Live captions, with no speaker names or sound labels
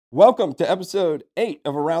Welcome to episode 8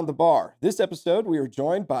 of Around the Bar. This episode, we are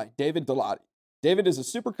joined by David Dalati. David is a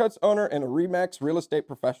Supercuts owner and a RE/MAX real estate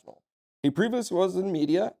professional. He previously was in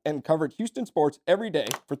media and covered Houston sports every day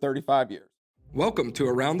for 35 years. Welcome to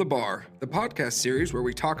Around the Bar, the podcast series where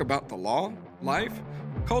we talk about the law, life,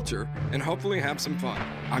 culture, and hopefully have some fun.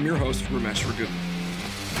 I'm your host, Ramesh Ragun.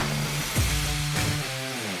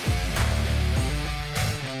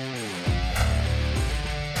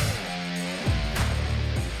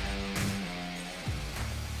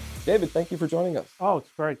 David, thank you for joining us. Oh,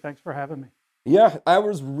 it's great. Thanks for having me. Yeah, I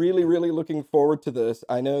was really looking forward to this.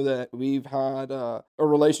 I know that we've had a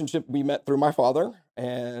relationship we met through my father,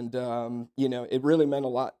 and it really meant a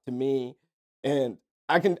lot to me. And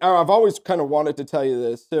I've always kind of wanted to tell you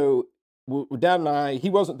this. So, Dad and I,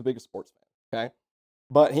 he wasn't the biggest sports fan, okay,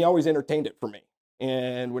 but he always entertained it for me.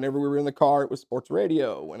 And whenever we were in the car, it was sports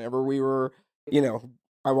radio. Whenever we were,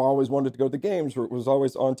 I always wanted to go to the games, where it was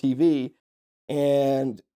always on TV.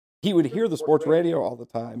 And he would hear the sports radio all the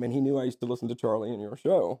time, and he knew I used to listen to Charlie and your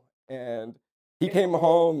show. And he came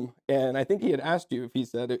home, and I think he had asked you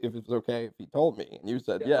if it was okay if he told me, and you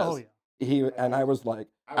said yes. Oh, yeah. I was like,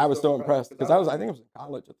 I was so impressed because I think I was in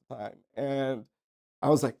college at the time, and I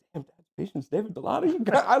was like, damn, Dad's patience, David Dalati.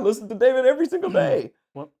 I listened to David every single day.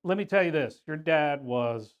 Well, let me tell you this. Your dad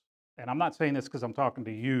was, and I'm not saying this because I'm talking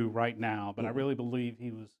to you right now, but I really believe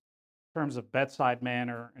he was, in terms of bedside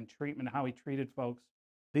manner and treatment, how he treated folks,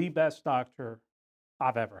 the best doctor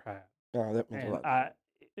I've ever had. Oh, that means a And lot.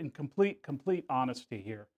 in complete honesty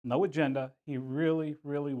here, no agenda. He really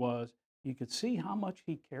was. You could see how much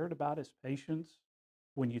he cared about his patients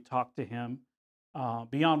when you talked to him,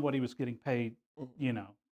 beyond what he was getting paid,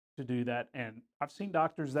 to do that. And I've seen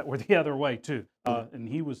doctors that were the other way too, and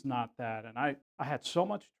he was not that. And I had so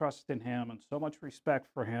much trust in him and so much respect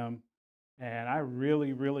for him. And I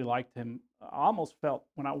really liked him. I almost felt,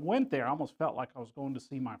 when I went there, I almost felt like I was going to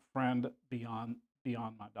see my friend beyond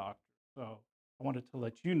my doctor. So I wanted to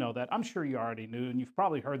let you know that. I'm sure you already knew, and you've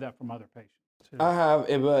probably heard that from other patients too. I have,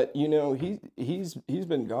 but he's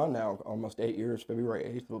been gone now almost 8 years. February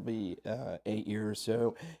 8th will be 8 years.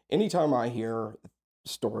 So anytime I hear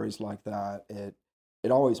stories like that, it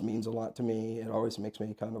always means a lot to me. It always makes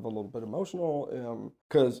me kind of a little bit emotional,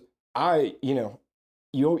 because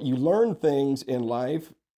you learn things in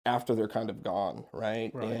life after they're kind of gone, right?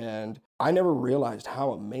 Right. And I never realized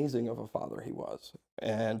how amazing of a father he was,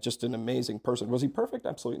 and just an amazing person. Was he perfect?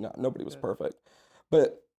 Absolutely not. Nobody was perfect.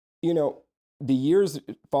 But, the years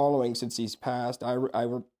following since he's passed, I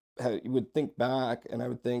would think back and I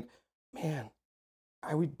would think, man,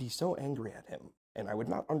 I would be so angry at him, and I would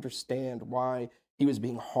not understand why he was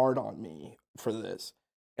being hard on me for this.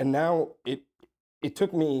 And now it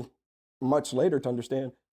took me much later to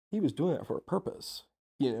understand he was doing it for a purpose.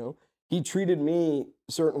 He treated me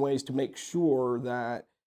certain ways to make sure that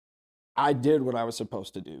I did what I was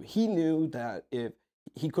supposed to do. He knew that if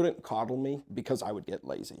he couldn't coddle me because I would get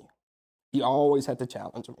lazy. He always had to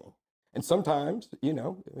challenge me. And sometimes,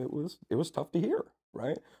 it was tough to hear,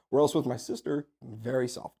 right? Or else with my sister, very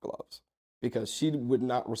soft gloves, because she would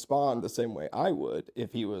not respond the same way I would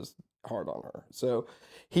if he was hard on her. So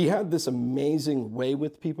he had this amazing way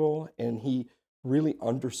with people, and he really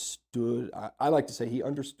understood. I like to say he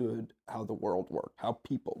understood how the world worked, how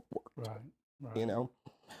people worked. Right.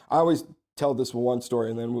 I always tell this one story,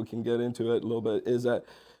 and then we can get into it a little bit, is that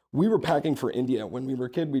we were packing for India. When we were a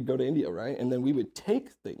kid, we'd go to India, right? And then we would take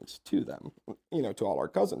things to them, to all our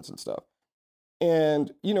cousins and stuff.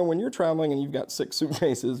 And, when you're traveling and you've got 6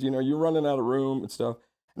 suitcases, you're running out of room and stuff.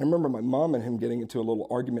 And I remember my mom and him getting into a little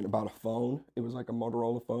argument about a phone. It was like a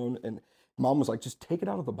Motorola phone. And mom was like, just take it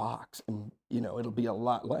out of the box and, it'll be a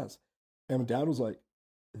lot less. And dad was like,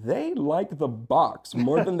 they like the box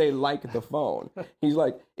more than they like the phone. He's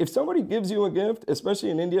like, if somebody gives you a gift,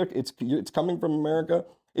 especially in India, it's coming from America.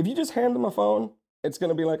 If you just hand them a phone, it's going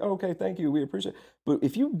to be like, oh, okay, thank you, we appreciate it. But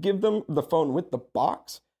if you give them the phone with the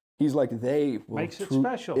box, he's like, they will Makes it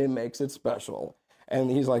special. It makes it special. And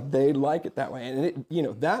he's like, they like it that way. And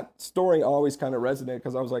that story always kind of resonated,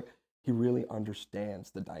 because I was like, he really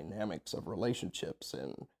understands the dynamics of relationships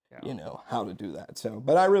and, how to do that. So,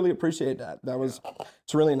 but I really appreciate that.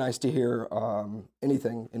 It's really nice to hear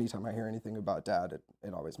anytime I hear anything about Dad,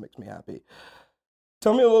 it always makes me happy.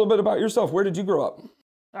 Tell me a little bit about yourself. Where did you grow up?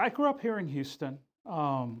 I grew up here in Houston.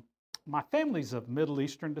 My family's of Middle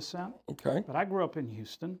Eastern descent. Okay. But I grew up in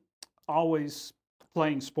Houston, always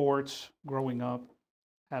playing sports growing up,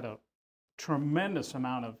 had a tremendous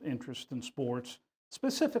amount of interest in sports,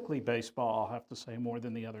 specifically baseball, I'll have to say, more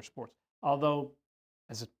than the other sports. Although,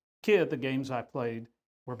 as a kid, the games I played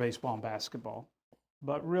were baseball and basketball.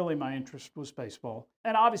 but really my interest was baseball.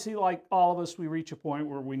 And obviously, like all of us, we reach a point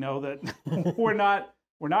where we know that we're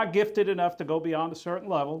not gifted enough to go beyond a certain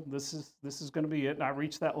level. This is going to be it. And I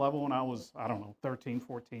reached that level when I was, I don't know, 13,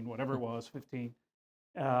 14, whatever it was, 15.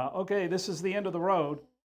 Okay, this is the end of the road.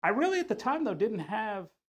 I really, at the time, though, didn't have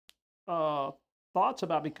thoughts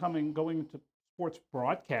about going into sports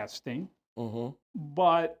broadcasting.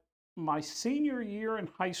 But my senior year in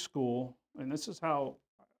high school, and this is how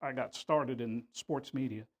I got started in sports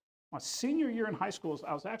media. My senior year in high school,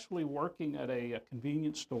 I was actually working at a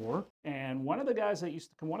convenience store, and one of the guys that used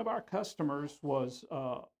to come, one of our customers was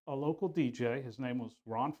a local DJ. His name was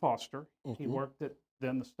Ron Foster. He worked at,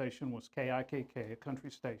 then the station was KIKK, a country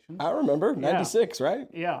station. I remember, 96, right?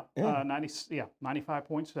 Yeah,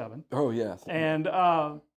 95.7. Oh, yes. And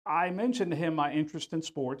I mentioned to him my interest in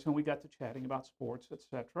sports, and we got to chatting about sports,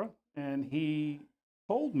 etc. And he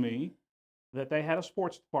told me that they had a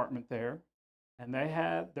sports department there, and they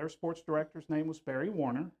had their sports director's name was Barry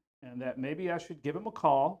Warner, and that maybe I should give him a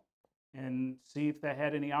call and see if they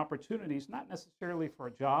had any opportunities, not necessarily for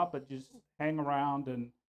a job, but just hang around and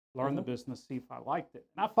learn the business, see if I liked it.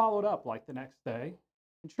 And I followed up like the next day,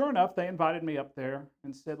 and sure enough, they invited me up there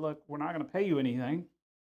and said, look, we're not going to pay you anything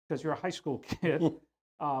because you're a high school kid,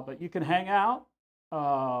 but you can hang out,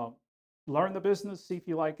 learn the business, see if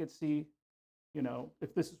you like it, see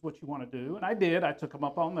if this is what you want to do. And I did. I took them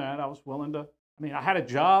up on that. I was willing to, I had a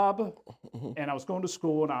job and I was going to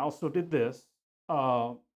school, and I also did this.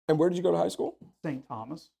 And where did you go to high school? St.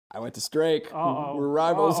 Thomas. I went to Strake. Uh-oh. We're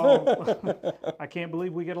rivals. I can't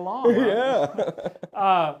believe we get along. Right?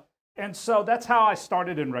 Yeah. And so that's how I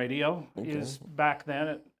started in radio, is back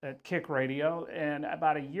then at Kick Radio. And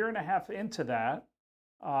about a year and a half into that,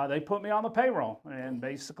 they put me on the payroll. And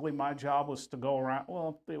basically my job was to go around,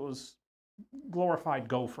 well, it was glorified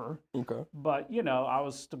gopher. Okay. But, I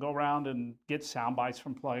was to go around and get sound bites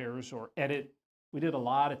from players or edit. We did a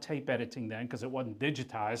lot of tape editing then because it wasn't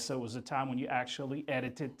digitized. So it was a time when you actually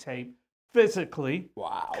edited tape physically.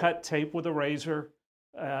 Wow. Cut tape with a razor,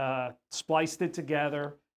 spliced it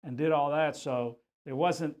together, and did all that. So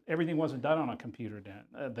everything wasn't done on a computer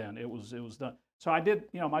then. It was done. So I did,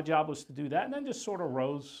 my job was to do that, and then just sort of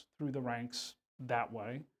rose through the ranks that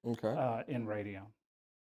way. In radio.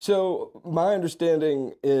 So my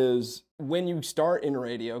understanding is when you start in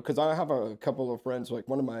radio, because I have a couple of friends, like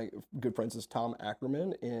one of my good friends is Tom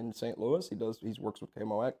Ackerman in St. Louis. He works with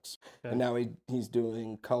KMOX, and now he's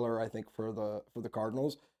doing color, I think, for the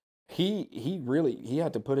Cardinals. He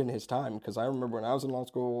had to put in his time, because I remember when I was in law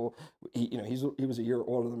school, he was a year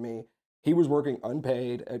older than me. He was working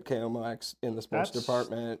unpaid at KMOX in the sports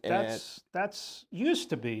department. That's used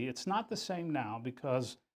to be. It's not the same now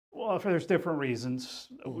because, well, there's different reasons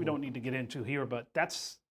we don't need to get into here, but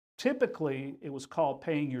that's typically, it was called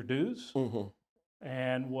paying your dues.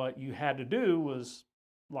 And what you had to do was,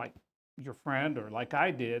 like your friend or like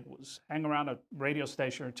I did, was hang around a radio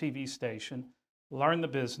station or TV station, learn the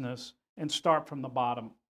business, and start from the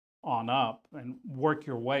bottom on up and work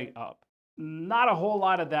your way up. Not a whole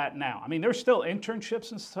lot of that now. There's still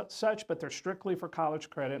internships and such, but they're strictly for college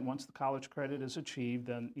credit. And once the college credit is achieved,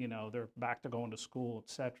 then, they're back to going to school,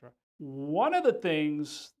 etc. One of the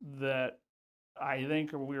things that I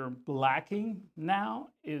think we're lacking now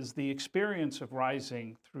is the experience of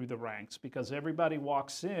rising through the ranks, because everybody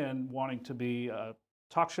walks in wanting to be a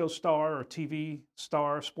talk show star or TV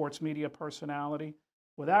star, sports media personality,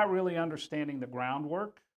 without really understanding the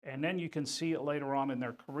groundwork. And then you can see it later on in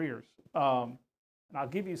their careers. And I'll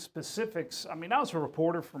give you specifics. I was a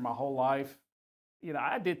reporter for my whole life.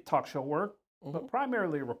 I did talk show work, but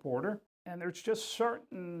primarily a reporter. And there's just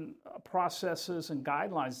certain processes and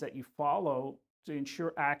guidelines that you follow to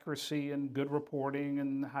ensure accuracy and good reporting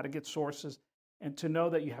and how to get sources and to know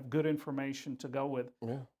that you have good information to go with.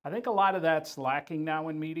 Yeah. I think a lot of that's lacking now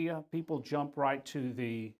in media. People jump right to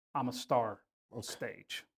the I'm a star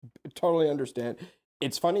stage. Totally understand.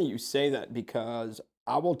 It's funny you say that, because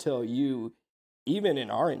I will tell you, even in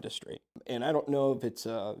our industry, and I don't know if it's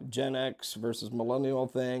a Gen X versus millennial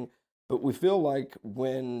thing, but we feel like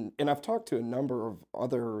and I've talked to a number of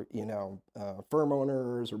other, firm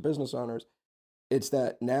owners or business owners, it's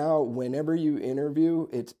that now whenever you interview,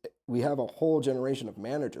 we have a whole generation of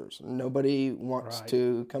managers. Nobody wants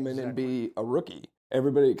to come in and be a rookie.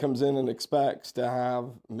 Everybody comes in and expects to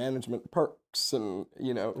have management perks and,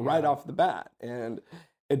 right off the bat. And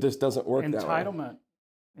it just doesn't work that way.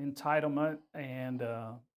 Entitlement and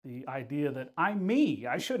the idea that I'm me.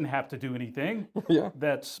 I shouldn't have to do anything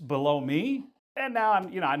that's below me. And now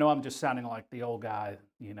I know I'm just sounding like the old guy,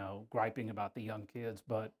 griping about the young kids,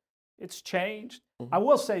 but it's changed. I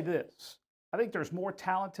will say this. I think there's more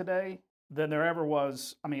talent today than there ever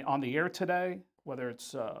was, I mean, on the air today, whether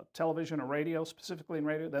it's television or radio, specifically in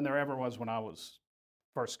radio, than there ever was when I was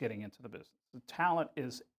first getting into the business. The talent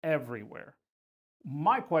is everywhere.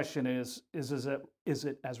 My question is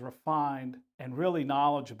it as refined and really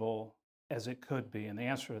knowledgeable as it could be? And the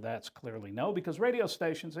answer to that's clearly no, because radio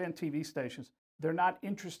stations and TV stations, they're not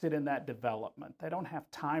interested in that development. They don't have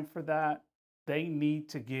time for that. They need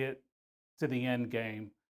to get to the end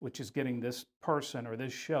game, which is getting this person or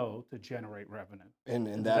this show to generate revenue. And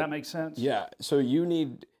Does that make sense? Yeah. So you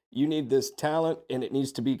need this talent, and it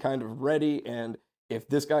needs to be kind of ready. And if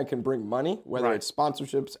this guy can bring money, whether Right. it's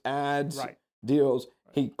sponsorships, ads, Right. deals,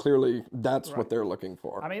 he clearly that's Right. what they're looking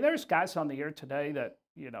for. I mean, there's guys on the air today that,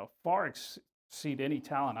 far exceed any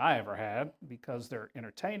talent I ever had because they're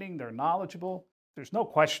entertaining, they're knowledgeable. There's no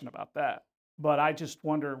question about that. But I just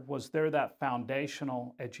wonder, was there that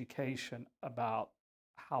foundational education about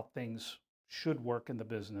how things should work in the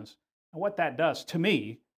business? And what that does, to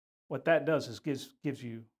me, what that does is gives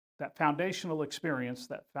you that foundational experience,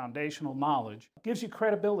 that foundational knowledge, gives you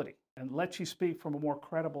credibility and lets you speak from a more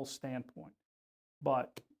credible standpoint.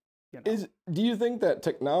 But Do you think that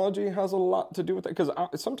technology has a lot to do with it? Because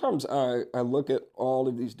sometimes I look at all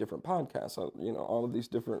of these different podcasts, all of these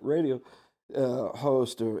different radio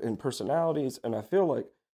hosts and personalities, and I feel like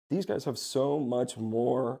these guys have so much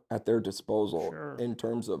more at their disposal Sure. in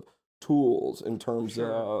terms of tools, in terms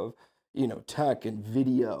Sure. of tech and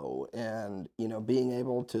video, and being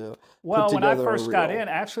able to Well, put when I together a first got reel. in,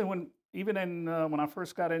 actually, when I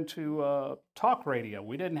first got into talk radio,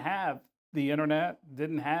 we didn't have the internet,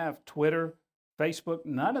 didn't have Twitter, Facebook,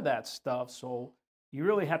 none of that stuff. So you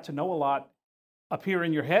really had to know a lot up here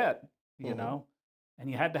in your head, you Mhm. know, and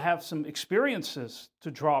you had to have some experiences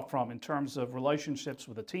to draw from in terms of relationships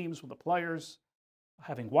with the teams, with the players,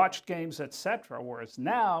 having watched games, etc. Whereas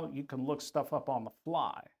now you can look stuff up on the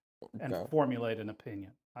fly and Okay. formulate an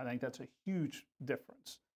opinion. I think that's a huge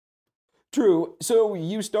difference. True. So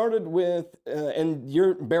you started with, and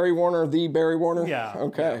you're Barry Warner, the Barry Warner. Yeah,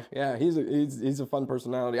 Okay. Yeah. He's a fun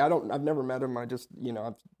personality. I've never met him. I just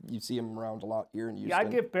you see him around a lot here in Houston. Yeah, I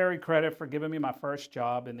give Barry credit for giving me my first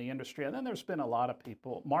job in the industry, and then there's been a lot of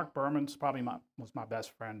people. Mark Berman's probably was my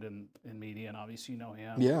best friend in media, and obviously you know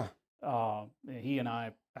him. Yeah. He and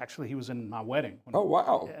I he was in my wedding. Oh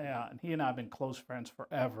wow. Yeah, and he and I have been close friends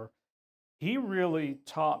forever. He really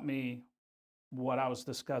taught me what I was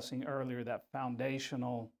discussing earlier, that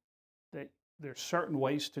foundational, that there's certain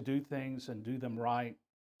ways to do things and do them right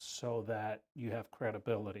so that you have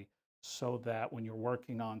credibility, so that when you're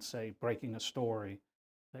working on, say, breaking a story,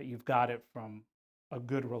 that you've got it from a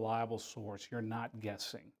good, reliable source. You're not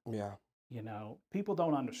guessing. Yeah. People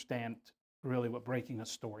don't understand really what breaking a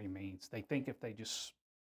story means. They think if they just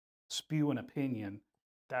spew an opinion,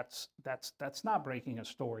 that's not breaking a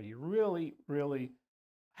story. You really, really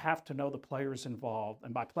have to know the players involved.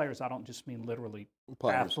 And by players, I don't just mean literally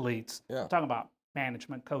Players. athletes. Yeah. I'm talking about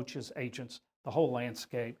management, coaches, agents, the whole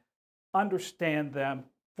landscape. Understand them,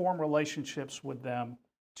 form relationships with them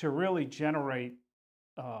to really generate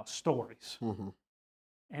stories. Mm-hmm.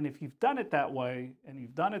 And if you've done it that way and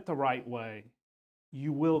you've done it the right way,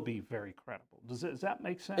 you will be very credible. Does that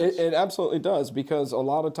make sense? It absolutely does, because a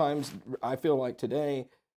lot of times I feel like today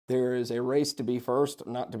there is a race to be first,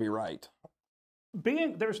 not to be right.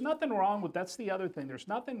 There's nothing wrong with, that's the other thing. There's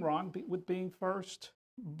nothing wrong with being first,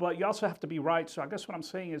 but you also have to be right. So I guess what I'm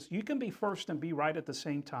saying is you can be first and be right at the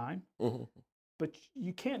same time, Mm-hmm. but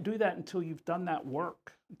you can't do that until you've done that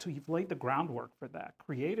work, until you've laid the groundwork for that,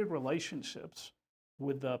 created relationships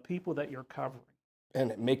with the people that you're covering.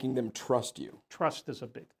 And making them trust you. Trust is a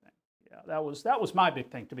big thing. Yeah, that was my big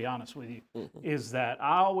thing, to be honest with you, Mm-hmm. is that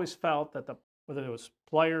I always felt that whether it was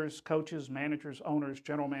players, coaches, managers, owners,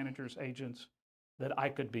 general managers, agents, that I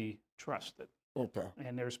could be trusted. Okay.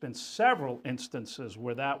 And there's been several instances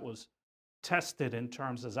where that was tested in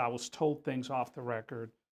terms as I was told things off the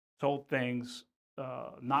record, told things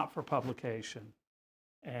not for publication,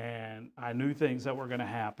 and I knew things that were going to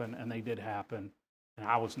happen, and they did happen, and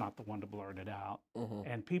I was not the one to blurt it out. Mm-hmm.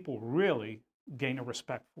 And people really gain a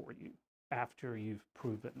respect for you after you've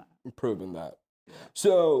proven that. Proven that.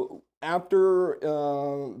 So after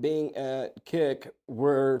being at Kick,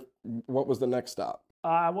 what was the next stop?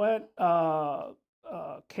 I went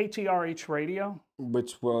KTRH Radio,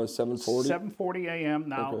 Which was 740? 7:40 a.m.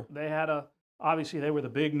 Now, Okay. they had obviously they were the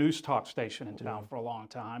big news talk station in town for a long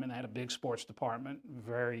time, and they had a big sports department,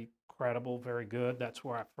 very credible, very good. That's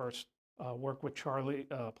where I first worked with Charlie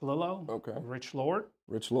Palillo, Okay. Rich Lord.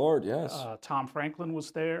 Rich Lord, yes. Tom Franklin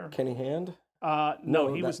was there. Kenny Hand? No,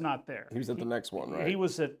 No, he that- was not there. He was at the next one, right? He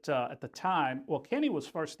was at the time. Well, Kenny was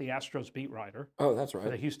first the Astros beat writer Oh, that's for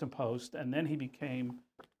the right. Houston Post, and then he became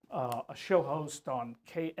a show host on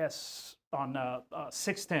 610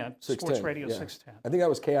 Sports 610, Radio yeah. 610. I think that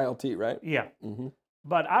was KILT, right? Yeah. Mm-hmm.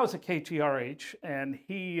 But I was at KTRH, and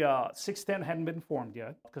 610 hadn't been formed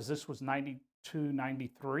yet because this was 92,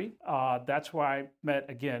 93. That's where I met,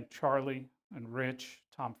 again, Charlie and Rich.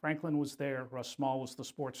 Tom Franklin was there. Russ Small was the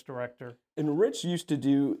sports director. And Rich used to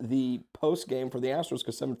do the post game for the Astros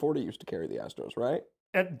because 740 used to carry the Astros, right?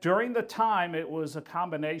 During the time, it was a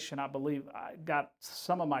combination. I believe I got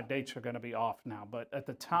some of my dates are going to be off now, but at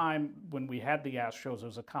the time when we had the Astros, it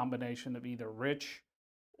was a combination of either Rich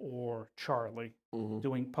or Charlie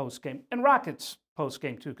doing post game, and Rockets post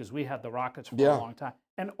game too, because we had the Rockets for a long time,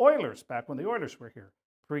 and Oilers back when the Oilers were here,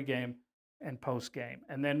 pregame and post game,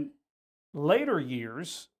 and then later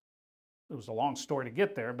years, it was a long story to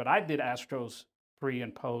get there, but I did Astros pre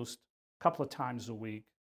and post a couple of times a week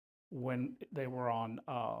when they were on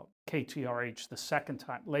KTRH the second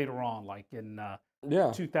time later on, like in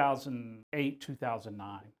 2008,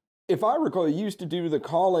 2009. If I recall, you used to do the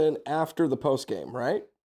call-in after the post-game, right?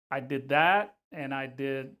 I did that, and I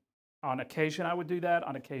did, on occasion I would do that.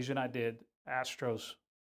 On occasion I did Astros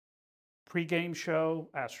pregame show,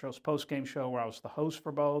 Astros postgame show, where I was the host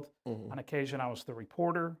for both. On occasion I was the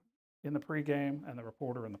reporter in the pregame and the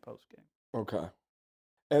reporter in the postgame. Okay.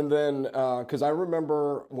 And then, because I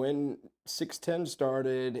remember when 610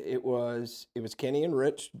 started, it was Kenny and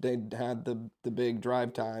Rich. They had the big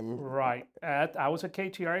drive time. Right. I was at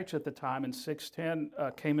KTRH at the time, and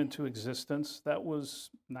 610 came into existence. That was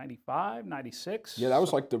 95, 96. Yeah, that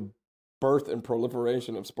was like the birth and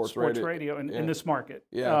proliferation of sports radio in this market.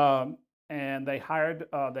 Yeah. And they had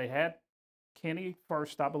Kenny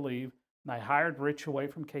first, I believe, and they hired Rich away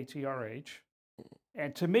from KTRH.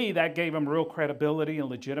 And to me, that gave them real credibility and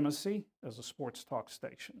legitimacy as a sports talk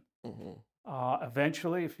station.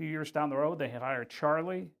 Eventually, a few years down the road, they had hired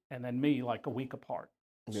Charlie and then me like a week apart.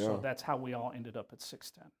 Yeah. So that's how we all ended up at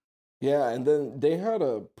 610. Yeah, and then they had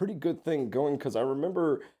a pretty good thing going because I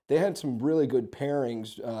remember they had some really good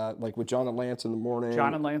pairings, like with John and Lance in the morning.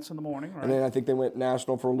 John and Lance in the morning, right? And then I think they went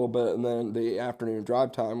national for a little bit, and then the afternoon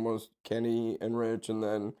drive time was Kenny and Rich, and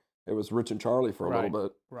then it was Rich and Charlie for a little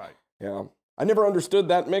bit. Right. Yeah. I never understood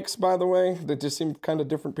that mix, by the way. They just seemed kind of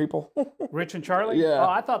different people. Rich and Charlie? Yeah. Oh,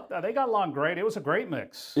 I thought they got along great. It was a great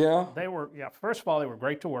mix. Yeah. They were, first of all, they were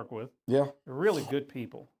great to work with. Yeah. They're really good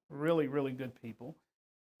people. Really, really good people.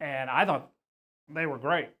 And I thought they were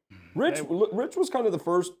great. Rich was kind of the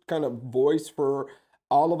first kind of voice for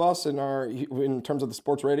all of us in terms of the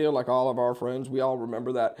sports radio, like all of our friends. We all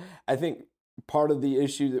remember that. I think part of the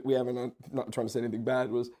issue that we have, and I'm not trying to say anything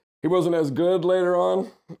bad, was he wasn't as good later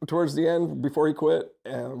on towards the end before he quit.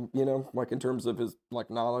 Like in terms of his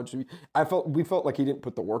knowledge. We felt like he didn't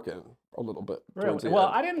put the work in a little bit. Really? Well,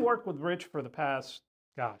 I didn't work with Rich for the past,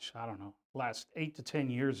 I don't know, last 8 to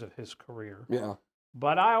 10 years of his career. Yeah.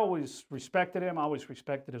 But I always respected him. I always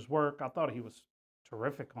respected his work. I thought he was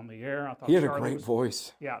terrific on the air. I thought he had a great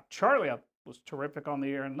voice. Yeah, Charlie was terrific on the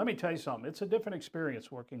air. And let me tell you something. It's a different experience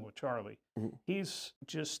working with Charlie. Mm-hmm. He's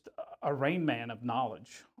just a Rain Man of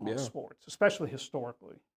knowledge on sports, especially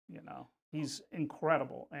historically. He's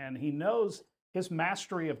incredible. And he knows his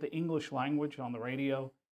mastery of the English language on the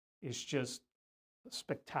radio is just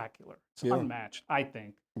spectacular. It's unmatched, I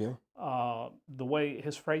think. Yeah. The way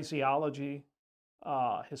his phraseology,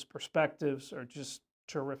 his perspectives are just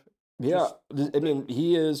terrific. Yeah.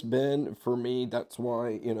 He has been, for me, that's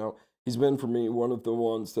why, he's been for me one of the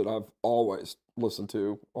ones that I've always listened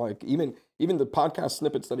to. Like even the podcast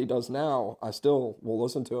snippets that he does now, I still will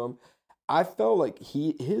listen to him. I felt like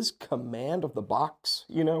his command of the box,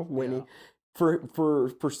 when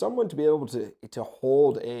for someone to be able to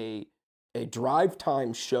hold a drive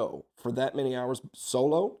time show for that many hours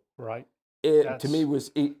solo, right? To me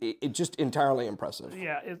was it just entirely impressive.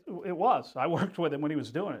 Yeah, it was. I worked with him when he was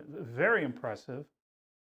doing it. Very impressive.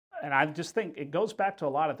 And I just think it goes back to a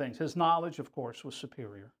lot of things. His knowledge, of course, was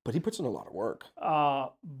superior. But he puts in a lot of work.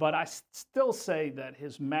 But I still say that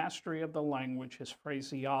his mastery of the language, his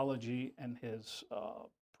phraseology, and his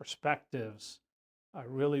perspectives are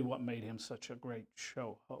really what made him such a great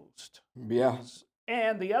show host. Yeah.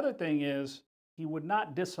 And the other thing is, he would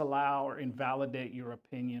not disallow or invalidate your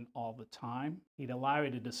opinion all the time. He'd allow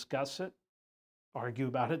you to discuss it, argue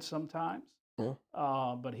about it sometimes. Yeah.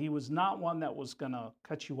 But he was not one that was going to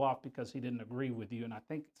cut you off because he didn't agree with you. And I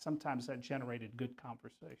think sometimes that generated good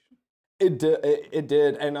conversation. It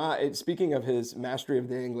did. And speaking of his mastery of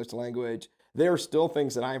the English language, there are still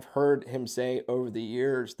things that I've heard him say over the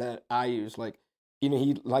years that I use. Like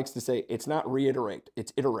he likes to say it's not reiterate,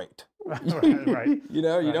 it's iterate. Right. You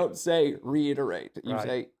Right. don't say reiterate, you Right.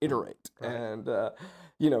 say iterate. Right. And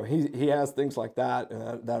he has things like that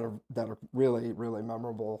that are really really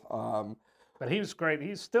memorable. But he was great.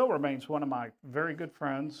 He still remains one of my very good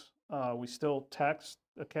friends. We still text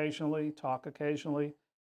occasionally, talk occasionally.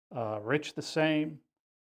 Rich the same.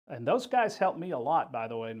 And those guys helped me a lot, by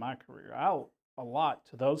the way, in my career. I owe a lot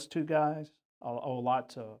to those two guys. I owe a lot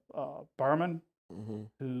to Berman, Mhm.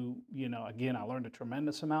 who, again, I learned a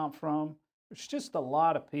tremendous amount from. There's just a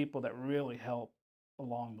lot of people that really help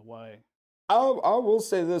along the way. I will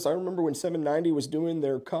say this. I remember when 790 was doing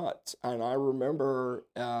their cuts, and I remember,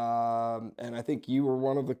 and I think you were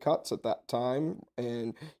one of the cuts at that time,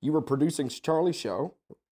 and you were producing Charlie's show,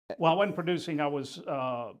 Well, I wasn't producing. I was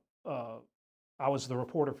the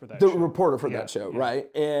reporter for that the show. reporter for Yeah, that show, yeah.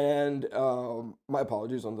 right? And my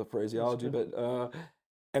apologies on the phraseology, good. but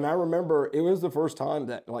and I remember it was the first time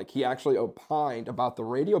that like he actually opined about the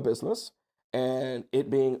radio business and it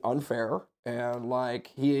being unfair, and like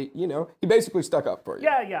he basically stuck up for you.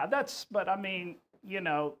 Yeah. But I mean,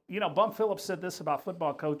 Bum Phillips said this about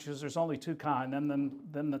football coaches: there's only two kind, and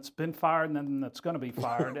then that's been fired, and then that's going to be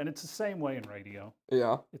fired, and it's the same way in radio.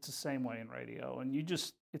 Yeah. It's the same way in radio, and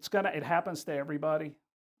it happens to everybody.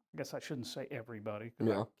 I guess I shouldn't say everybody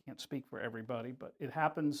because Yeah. I can't speak for everybody, but it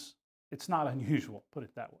happens. It's not unusual, put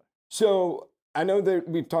it that way. So I know that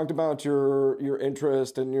we've talked about your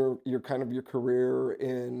interest and your kind of your career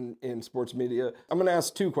in sports media. I'm going to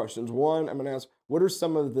ask two questions. One, I'm going to ask, what are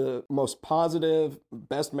some of the most positive,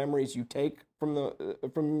 best memories you take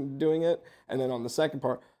from doing it? And then on the second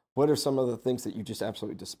part, what are some of the things that you just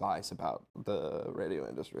absolutely despise about the radio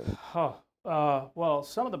industry? Well,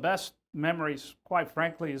 some of the best memories, quite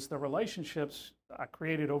frankly, is the relationships I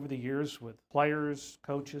created over the years with players,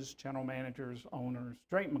 coaches, general managers, owners.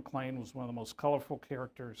 Drake McClain was one of the most colorful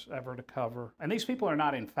characters ever to cover. And these people are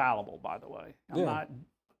not infallible, by the way. I'm not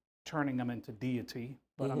turning them into deity,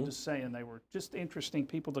 but I'm just saying they were just interesting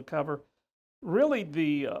people to cover. Really,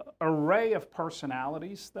 the array of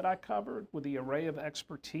personalities that I covered with the array of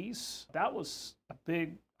expertise, that was a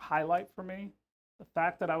big highlight for me. The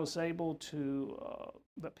fact that I was able to,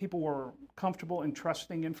 that people were comfortable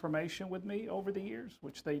entrusting information with me over the years,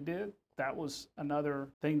 which they did, that was another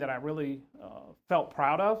thing that I really felt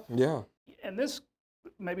proud of. Yeah. And this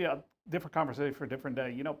may be a different conversation for a different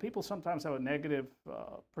day. People sometimes have a negative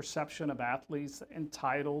perception of athletes,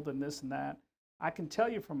 entitled and this and that. I can tell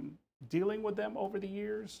you from dealing with them over the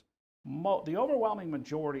years, the overwhelming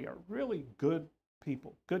majority are really good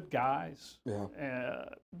people, good guys,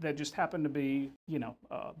 that just happen to be,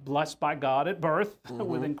 blessed by God at birth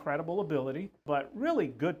with incredible ability, but really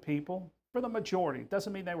good people for the majority.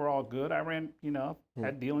 Doesn't mean they were all good. I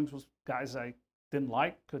had dealings with guys I didn't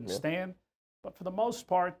like, couldn't stand, but for the most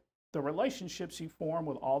part, the relationships you form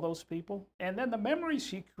with all those people, and then the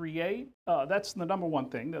memories you create, that's the number one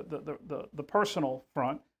thing, the personal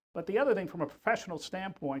front. But the other thing, from a professional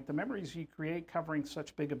standpoint, the memories you create covering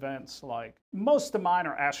such big events, like most of mine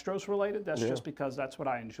are Astros related. That's just because that's what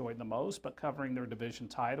I enjoyed the most. But covering their division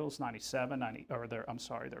titles, 97, 90, or their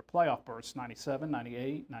playoff bursts, 97,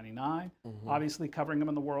 98, 99. Obviously covering them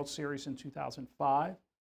in the World Series in 2005.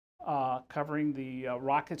 Covering the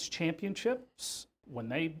Rockets championships when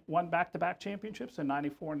they won back-to-back championships in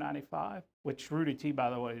 94 and 95, which Rudy T, by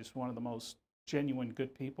the way, is one of the most genuine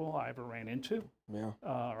good people I ever ran into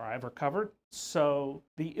or I ever covered. So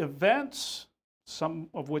the events, some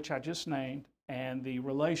of which I just named, and the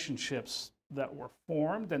relationships that were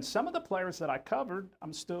formed, and some of the players that I covered,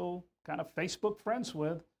 I'm still kind of Facebook friends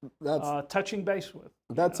with, touching base with.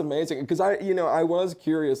 That's amazing, because I was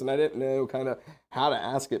curious and I didn't know kind of how to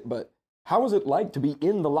ask it, but how was it like to be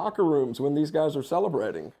in the locker rooms when these guys are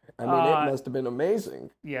celebrating? I mean, it must have been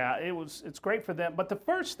amazing. Yeah, it's great for them. But the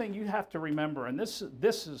first thing you have to remember, and this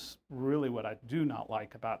is really what I do not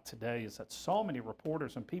like about today, is that so many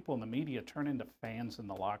reporters and people in the media turn into fans in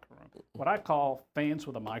the locker room. What I call fans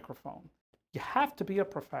with a microphone. You have to be a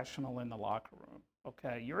professional in the locker room,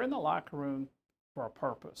 okay? You're in the locker room for a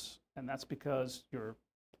purpose, and that's because you're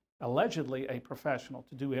allegedly a professional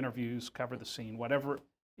to do interviews, cover the scene, whatever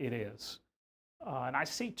it is. And I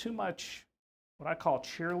see too much, what I call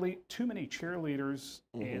too many cheerleaders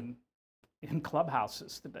in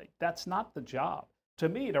clubhouses today. That's not the job. To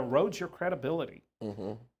me, it erodes your credibility.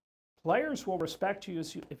 Players will respect you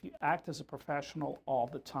if you act as a professional all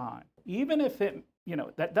the time, even if it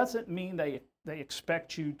that doesn't mean they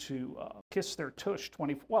expect you to kiss their tush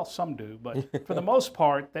 24. Well, some do, but for the most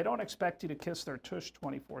part, they don't expect you to kiss their tush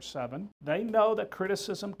 24/7. They know that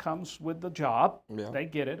criticism comes with the job. Yeah. They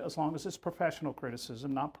get it as long as it's professional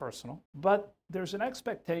criticism, not personal. But there's an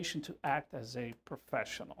expectation to act as a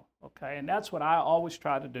professional, okay? And that's what I always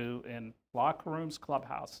try to do in locker rooms,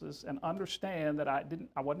 clubhouses, and understand that I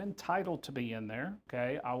wasn't entitled to be in there,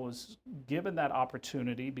 okay? I was given that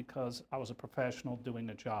opportunity because I was a professional doing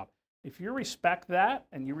the job. If you respect that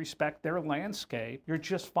and you respect their landscape, you're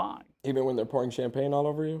just fine. Even when they're pouring champagne all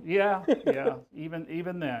over you? Yeah.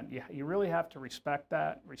 Even then, you really have to respect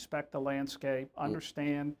that, respect the landscape,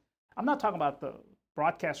 understand. I'm not talking about the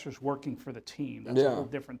broadcasters working for the team. That's a little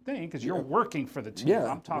different thing because you're working for the team. Yeah,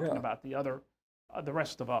 I'm talking about the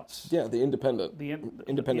rest of us. Yeah, the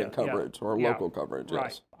independent coverage or local coverage. Right.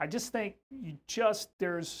 Yes. I just think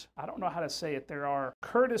I don't know how to say it. There are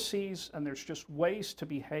courtesies and there's just ways to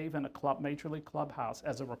behave in a major league clubhouse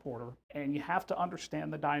as a reporter, and you have to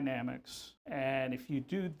understand the dynamics. And if you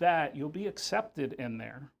do that, you'll be accepted in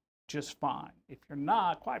there just fine. If you're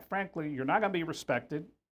not, quite frankly, you're not going to be respected.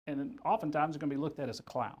 And oftentimes, you're going to be looked at as a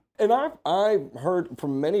clown. And I've heard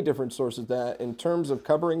from many different sources that in terms of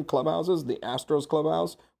covering clubhouses, the Astros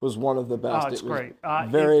clubhouse was one of the best. Oh, it's great.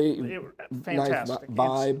 Very fantastic. Nice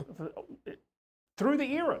vibe. Through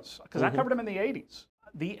the eras, because I covered them in the 80s.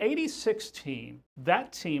 The 86 team,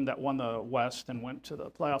 that team that won the West and went to the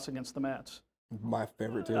playoffs against the Mets. My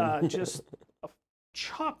favorite team. Just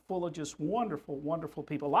chock full of just wonderful, wonderful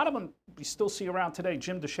people. A lot of them we still see around today.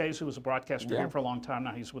 Jim DeShays, who was a broadcaster here for a long time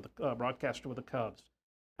now, he's with a broadcaster with the Cubs.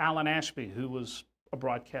 Alan Ashby, who was a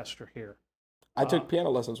broadcaster here. I took piano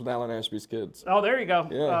lessons with Alan Ashby's kids. Oh, there you go.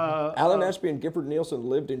 Yeah. Alan Ashby and Gifford Nielsen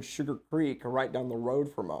lived in Sugar Creek right down the road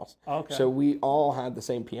from us. Okay. So we all had the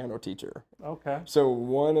same piano teacher. Okay. So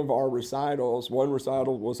one recital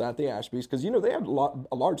was at the Ashbys, because, they had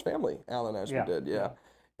a large family, Alan Ashby did, yeah.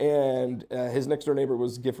 And his next door neighbor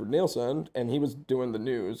was Gifford Nielsen, and he was doing the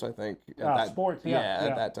news, I think. Sports,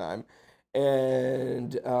 at that time.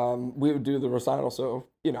 And we would do the recital. So,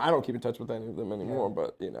 I don't keep in touch with any of them anymore,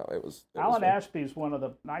 but, it was. Alan Ashby is one of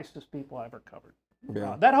the nicest people I ever covered.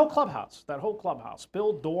 Yeah. That whole clubhouse.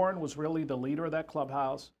 Bill Dorn was really the leader of that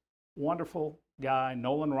clubhouse. Wonderful guy.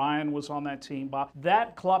 Nolan Ryan was on that team.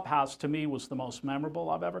 That clubhouse, to me, was the most memorable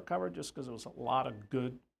I've ever covered, just because it was a lot of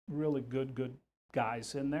really good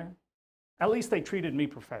guys in there. At least they treated me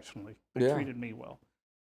professionally. They treated me well.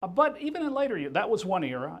 But even in later years, that was one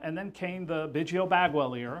era, and then came the Biggio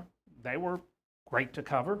Bagwell era. They were great to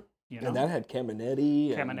cover. And that had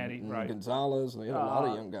Caminetti right. Gonzalez, and they had a lot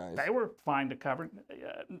of young guys. They were fine to cover.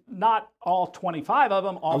 Not all 25 of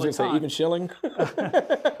them all the time. I was going to say, even Schilling?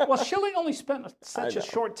 Well, Schilling only spent such a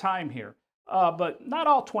short time here. But not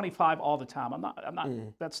all 25 all the time.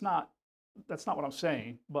 That's not what I'm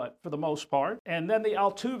saying, but for the most part. And then the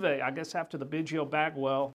Altuve, I guess after the Biggio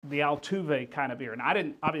Bagwell, the Altuve kind of era. And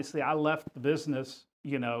I left the business,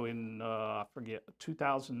 in,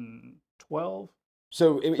 2012.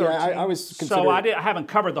 So, I was considering... So I haven't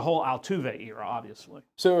covered the whole Altuve era, obviously.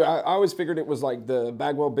 So I always figured it was like the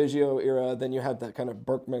Bagwell-Biggio era, then you had that kind of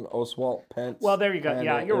Berkman-Oswalt-Pence. Well, there you go.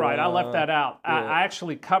 Yeah, you're right. I left that out. Yeah. I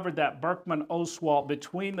actually covered that Berkman-Oswalt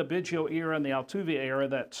between the Biggio era and the Altuve era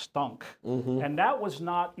that stunk. Mm-hmm. And that was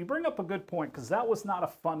not... You bring up a good point, because that was not a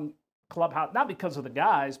fun clubhouse, not because of the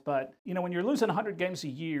guys, but when you're losing 100 games a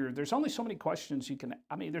year, there's only so many questions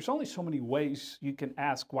there's only so many ways you can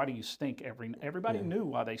ask, why do you stink? Everybody knew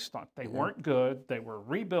why they stunk. They weren't good. They were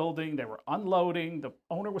rebuilding. They were unloading. The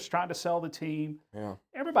owner was trying to sell the team. Yeah.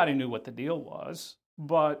 Everybody knew what the deal was,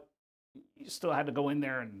 but you still had to go in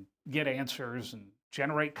there and get answers and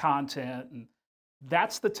generate content. And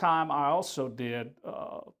that's the time I also did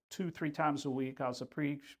 2-3 times a week. I was a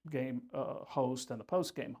pre-game host and a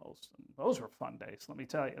post-game host. And those were fun days, let me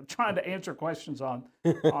tell you. I'm trying to answer questions on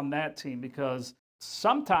that team, because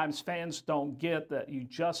sometimes fans don't get that you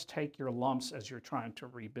just take your lumps as you're trying to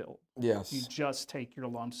rebuild. Yes. You just take your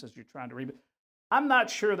lumps as you're trying to rebuild. I'm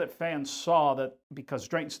not sure that fans saw that, because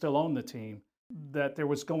Drayton still owned the team, that there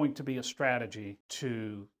was going to be a strategy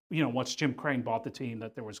to, once Jim Crane bought the team,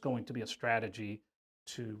 that there was going to be a strategy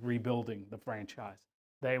to rebuilding the franchise.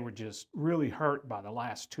 They were just really hurt by the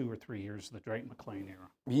last 2 or 3 years of the Drayton McClain era.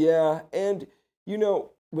 Yeah, and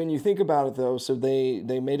when you think about it, though, so they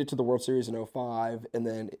made it to the World Series in 2005, and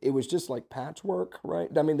then it was just like patchwork, right?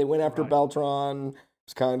 I mean, they went after Beltran. It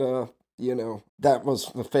was kind of, that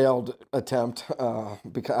was a failed attempt,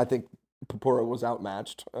 because I think Purpura was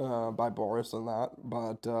outmatched by Boris in that.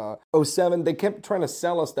 But 2007, they kept trying to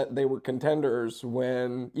sell us that they were contenders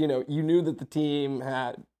when, you knew that the team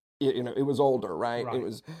had it was older, right?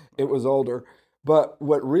 Right. It was older. But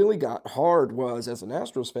what really got hard was, as an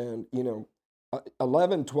Astros fan,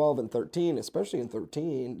 11, 12, and 13, especially in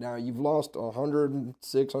 13, now you've lost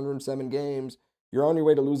 106, 107 games. You're on your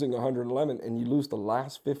way to losing 111, and you lose the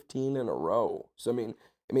last 15 in a row. So, I mean,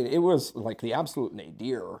 it was like the absolute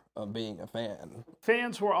nadir of being a fan.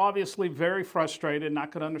 Fans were obviously very frustrated, and I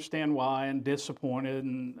could understand why, and disappointed.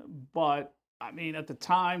 But I mean, at the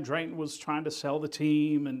time, Drayton was trying to sell the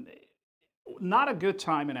team, and not a good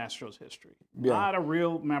time in Astros history. Yeah. Not a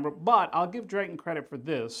real member. But I'll give Drayton credit for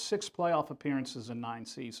this: 6 playoff appearances in 9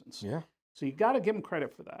 seasons. Yeah. So you got to give him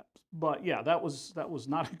credit for that. But yeah, that was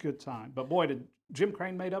not a good time. But boy, did Jim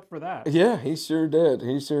Crane made up for that. Yeah, he sure did.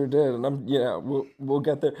 He sure did. And we'll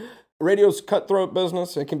get there. Radio's cutthroat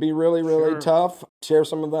business. It can be really, really Sure. tough. Share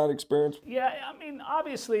some of that experience. Yeah, I mean,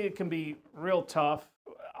 obviously it can be real tough.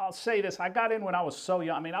 I'll say this: I got in when I was so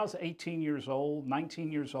young. I mean, I was 18 years old,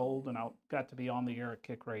 19 years old, and I got to be on the air at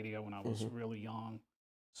Kick Radio when I was really young.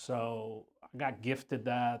 So I got gifted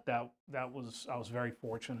that. I was very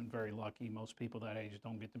fortunate and very lucky. Most people that age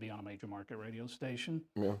don't get to be on a major market radio station.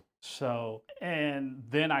 Yeah. So, and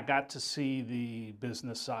then I got to see the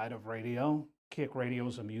business side of radio. Kick Radio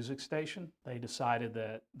is a music station. They decided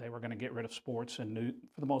that they were going to get rid of sports and news,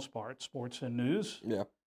 for the most part, sports and news, Yeah.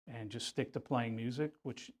 and just stick to playing music,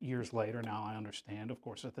 which years later now I understand. Of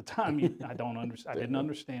course, at the time I didn't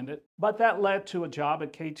understand it. But that led to a job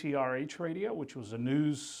at KTRH Radio, which was a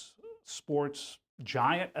news sports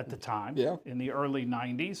giant at the time in the early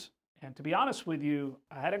 90s. And to be honest with you,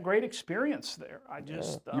 I had a great experience there.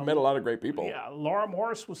 You met a lot of great people. Yeah, Laura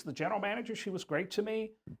Morris was the general manager. She was great to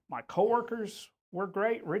me. My coworkers were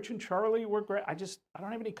great. Rich and Charlie were great. I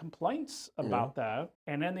don't have any complaints about that.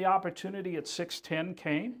 And then the opportunity at 610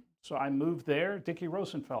 came. So I moved there. Dickie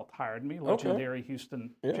Rosenfeld hired me, legendary Houston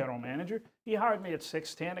general manager. He hired me at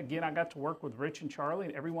 610. Again, I got to work with Rich and Charlie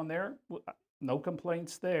and everyone there. No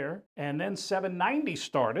complaints there. And then 790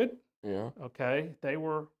 started. Yeah. Okay. They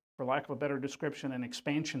were, for lack of a better description, an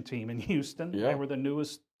expansion team in Houston. Yeah. They were the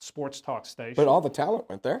newest sports talk station. But all the talent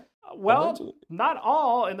went there. Well, not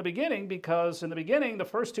all in the beginning, because in the beginning, the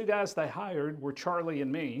first 2 guys they hired were Charlie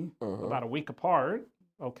and me, about a week apart.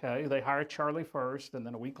 Okay, they hired Charlie first, and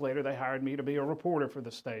then a week later they hired me to be a reporter for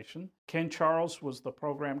the station. Ken Charles was the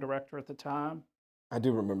program director at the time. I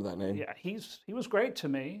do remember that name. Yeah, he was great to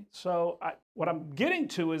me. So what I'm getting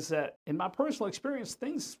to is that in my personal experience,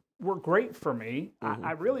 things were great for me.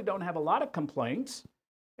 I really don't have a lot of complaints.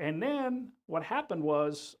 And then what happened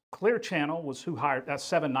was Clear Channel was who hired, that's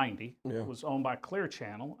 790, was owned by Clear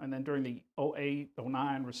Channel. And then during the 08,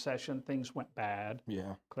 09 recession, things went bad.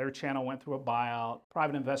 Yeah. Clear Channel went through a buyout.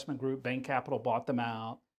 Private investment group, Bain Capital, bought them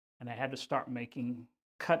out. And they had to start making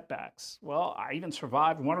cutbacks. Well, I even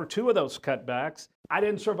survived 1 or 2 of those cutbacks. I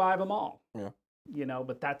didn't survive them all. Yeah.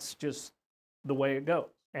 But that's just the way it goes.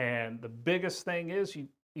 And the biggest thing is,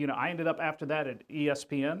 I ended up after that at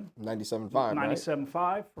ESPN. 97.5,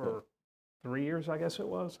 97.5 for 3 years, I guess it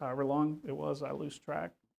was, however long it was, I lose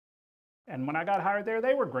track. And when I got hired there,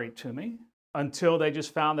 they were great to me until they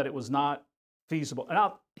just found that it was not feasible.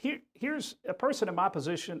 And here's a person in my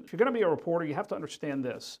position. If you're going to be a reporter, you have to understand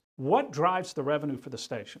this. What drives the revenue for the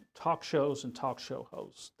station? Talk shows and talk show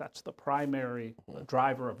hosts. That's the primary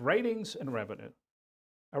driver of ratings and revenue.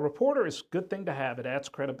 A reporter is a good thing to have. It adds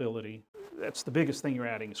credibility. That's the biggest thing you're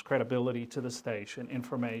adding, is credibility to the station,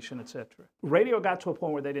 information, etc. Radio got to a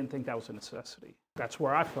point where they didn't think that was a necessity. That's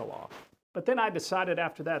where I fell off. But then I decided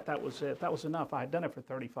after that was it. That was enough. I had done it for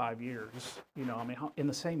 35 years. In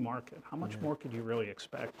the same market, how much more could you really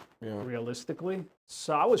expect realistically?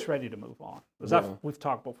 So I was ready to move on. We've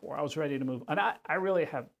talked before. I was ready to move. And I really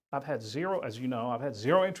have, I've had zero, as you know, I've had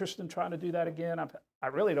zero interest in trying to do that again. I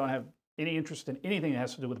really don't have any interest in anything that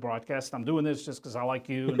has to do with broadcast. I'm doing this just because I like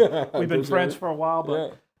you. And we've been friends for a while,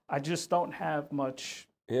 but I just don't have much.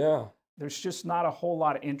 Yeah. There's just not a whole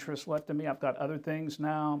lot of interest left in me. I've got other things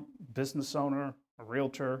now, business owner, a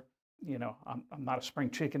realtor. I'm not a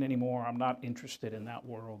spring chicken anymore. I'm not interested in that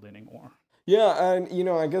world anymore. Yeah, and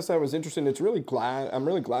I guess that was interesting. I'm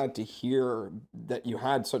really glad to hear that you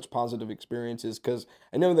had such positive experiences, because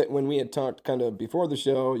I know that when we had talked kind of before the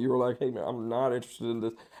show, you were like, "Hey, man, I'm not interested in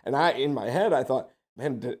this," and in my head, I thought,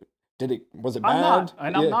 "Man, was it bad?" I'm not,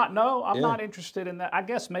 and I'm not. No, I'm not interested in that. I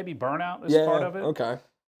guess maybe burnout is part of it. Okay.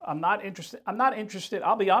 I'm not interested.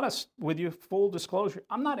 I'll be honest with you, full disclosure.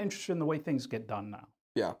 I'm not interested in the way things get done now.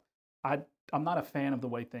 Yeah. I'm not a fan of the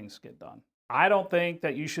way things get done. I don't think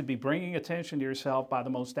that you should be bringing attention to yourself by the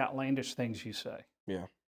most outlandish things you say. Yeah.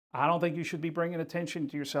 I don't think you should be bringing attention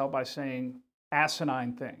to yourself by saying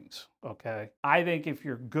asinine things, okay? I think if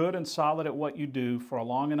you're good and solid at what you do for a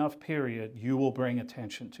long enough period, you will bring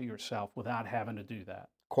attention to yourself without having to do that.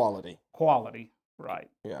 Quality. Quality, right.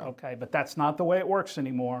 Yeah. Okay, but that's not the way it works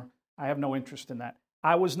anymore. I have no interest in that.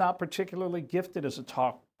 I was not particularly gifted as a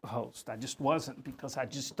talk host. I just wasn't, because I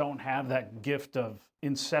just don't have that gift of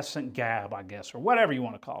incessant gab, I guess, or whatever you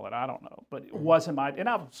want to call it. I don't know. But it wasn't my, and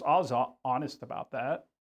I was honest about that.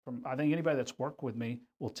 I think anybody that's worked with me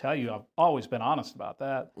will tell you I've always been honest about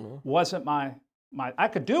that. Wasn't my, I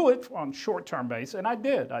could do it on short-term basis, and I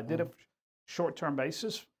did. I did it short-term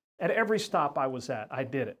basis. At every stop I was at, I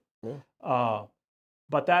did it.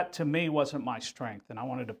 But that, to me, wasn't my strength, and I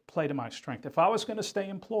wanted to play to my strength. If I was going to stay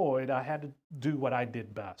employed, I had to do what I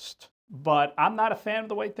did best. But I'm not a fan of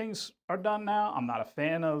the way things are done now. I'm not a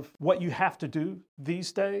fan of what you have to do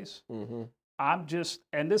these days. I'm just,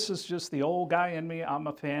 and this is just the old guy in me, I'm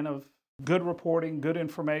a fan of good reporting, good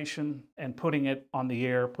information, and putting it on the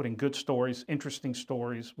air, putting good stories, interesting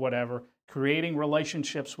stories, whatever, creating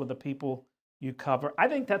relationships with the people you cover. I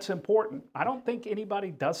think that's important. I don't think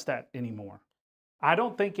anybody does that anymore. I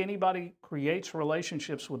don't think anybody creates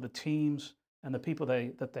relationships with the teams and the people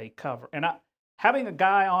that they cover. And having a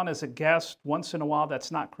guy on as a guest once in a while,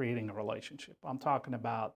 that's not creating a relationship. I'm talking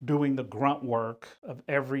about doing the grunt work of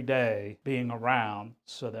every day, being around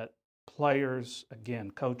so that players,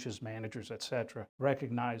 again, coaches, managers, etc.,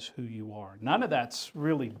 recognize who you are. None of that's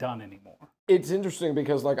really done anymore. It's interesting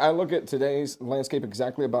because, like, I look at today's landscape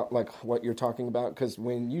exactly about, like, what you're talking about. Because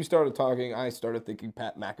when you started talking, I started thinking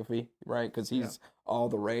Pat McAfee, right? Because he's all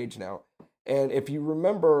the rage now. And if you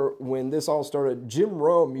remember when this all started, Jim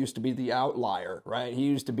Rome used to be the outlier, right? He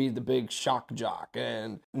used to be the big shock jock.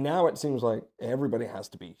 And now it seems like everybody has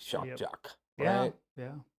to be shock jock, right?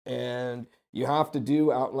 Yeah. And you have to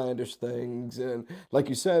do outlandish things. And like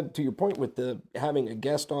you said, to your point with having a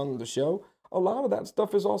guest on the show, a lot of that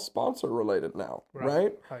stuff is all sponsor related now,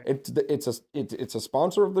 right? It's a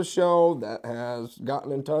sponsor of the show that has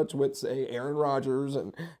gotten in touch with, say, Aaron Rodgers,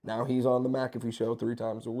 and now he's on the McAfee show 3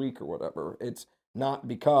 times a week or whatever. It's not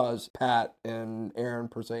because Pat and Aaron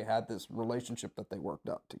per se had this relationship that they worked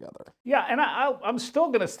out together. Yeah, and I'm still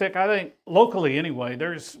going to stick, I think, locally anyway,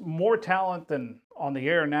 there's more talent than on the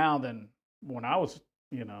air now than when I was,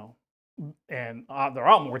 and they're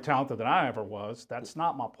all more talented than I ever was. That's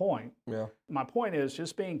not my point. Yeah. My point is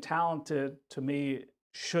just being talented, to me,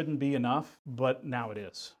 shouldn't be enough, but now it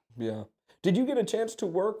is. Yeah. Did you get a chance to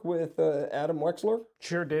work with Adam Wexler?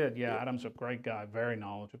 Sure did, yeah. Adam's a great guy, very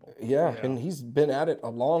knowledgeable. Yeah, and he's been at it a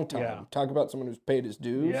long time. Yeah. Talk about someone who's paid his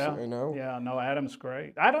dues, Yeah, no, Adam's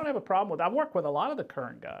great. I don't have a problem with, I've worked with a lot of the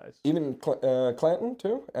current guys. Even Clanton,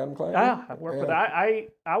 too? Adam Clanton? Yeah, I've worked with,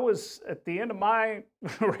 I was at the end of my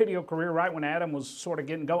radio career, right when Adam was sort of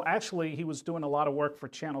getting go. Actually, he was doing a lot of work for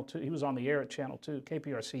Channel 2. He was on the air at Channel 2,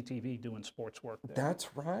 KPRC TV, doing sports work there. That's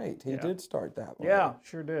right. He did start that one. Yeah,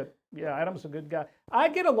 sure did. Yeah, Adam's a good guy. I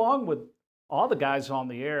get along with all the guys on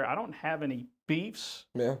the air. I don't have any beefs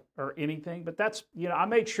or anything, but that's, I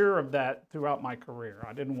made sure of that throughout my career.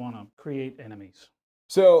 I didn't want to create enemies.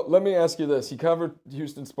 So let me ask you this. You covered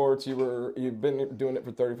Houston sports. You've been doing it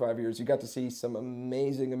for 35 years. You got to see some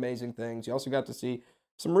amazing, amazing things. You also got to see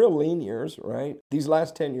some real lean years, right? These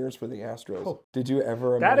last 10 years for the Astros. Did you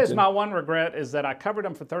ever imagine? That is my one regret, is that I covered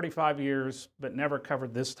them for 35 years, but never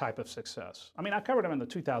covered this type of success. I mean, I covered them in the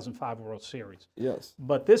 2005 World Series. Yes.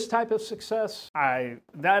 But this type of success,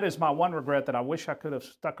 that is my one regret, that I wish I could have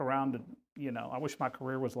stuck around to, I wish my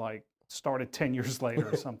career was started 10 years later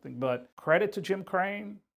or something. But credit to Jim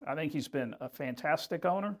Crane. I think he's been a fantastic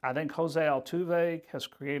owner. I think Jose Altuve has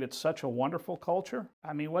created such a wonderful culture.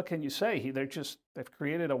 I mean, what can you say? They've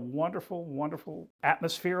created a wonderful, wonderful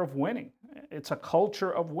atmosphere of winning. It's a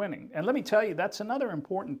culture of winning. And let me tell you, that's another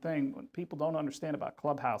important thing when people don't understand about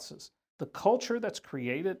clubhouses. The culture that's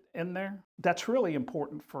created in there, that's really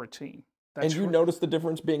important for a team. And you notice the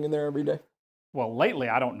difference being in there every day? Well, lately,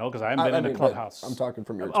 I don't know, because I haven't been in the clubhouse. I'm talking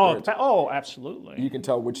from your experience. Oh, absolutely. You can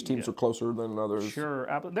tell which teams are closer than others. Sure.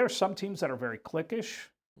 There's some teams that are very cliquish.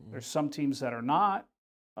 There's some teams that are not.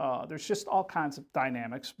 There's just all kinds of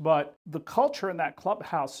dynamics. But the culture in that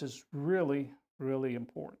clubhouse is really, really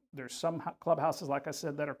important. There's some clubhouses, like I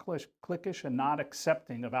said, that are cliquish and not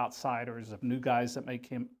accepting of outsiders, of new guys that may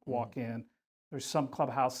walk in. There's some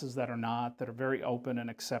clubhouses that are not, that are very open and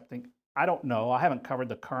accepting. I don't know. I haven't covered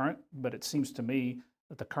the current, but it seems to me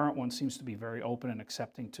that the current one seems to be very open and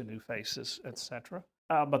accepting to new faces, etc.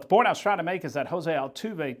 But the point I was trying to make is that Jose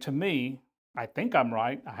Altuve, to me, I think I'm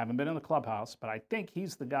right. I haven't been in the clubhouse, but I think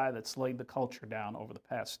he's the guy that's laid the culture down over the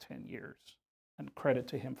past 10 years. And credit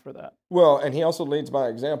to him for that. Well, and he also leads by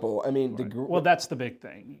example. I mean, well, that's the big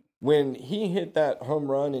thing. when he hit that home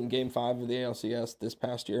run in Game 5 of the ALCS this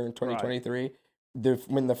past year in 2023,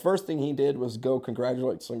 when the first thing he did was go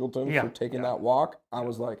congratulate Singleton for taking that walk, I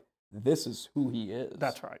was like, this is who he is.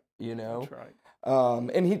 That's right. You know? That's right.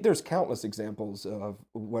 And there's countless examples of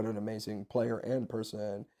what an amazing player and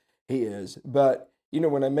person he is. But, you know,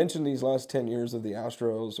 when I mentioned these last 10 years of the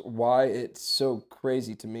Astros, why it's so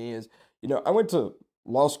crazy to me is, you know, I went to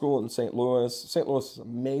law school in St. Louis. St. Louis is an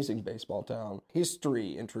amazing baseball town.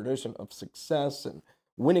 History and tradition of success and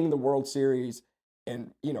winning the World Series.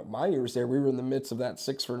 And, you know, my years there, we were in the midst of that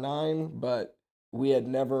 6-for-9, but we had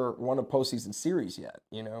never won a postseason series yet.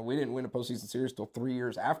 You know, we didn't win a postseason series till 3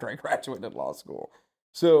 years after I graduated law school.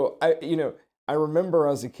 So I remember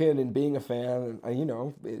as a kid and being a fan, and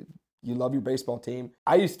you love your baseball team.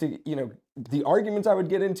 I used to, the arguments I would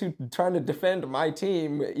get into trying to defend my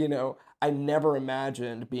team, I never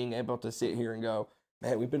imagined being able to sit here and go,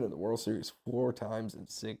 man, we've been in the World Series 4 times in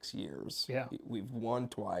 6 years. Yeah. We've won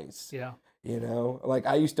twice. Yeah. Like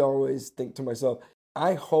I used to always think to myself,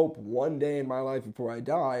 I hope one day in my life before I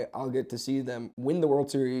die, I'll get to see them win the World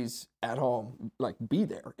Series at home, like be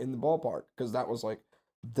there in the ballpark, because that was like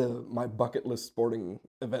my bucket list sporting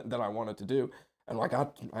event that I wanted to do. And like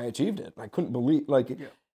I achieved it. I couldn't believe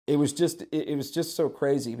it was just so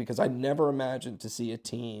crazy because I never imagined to see a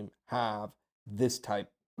team have this type,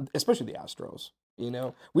 especially the Astros.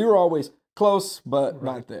 We were always close, but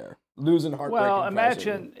not there. Losing heartbreaking. Well,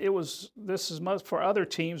 imagine this is most for other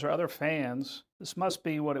teams or other fans. This must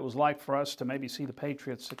be what it was like for us to maybe see the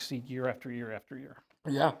Patriots succeed year after year after year.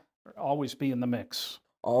 Yeah. Always be in the mix.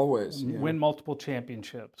 Always. Yeah. Win multiple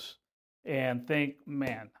championships and think,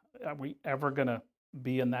 man, are we ever going to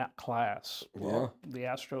be in that class? Well, the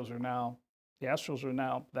Astros are now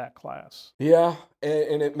that class. Yeah,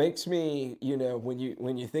 and it makes me,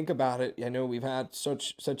 when you think about it, I know we've had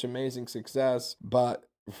such amazing success, but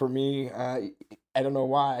for me, I don't know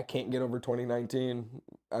why I can't get over 2019.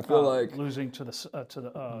 I feel like losing to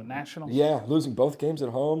the Nationals. Yeah, losing both games at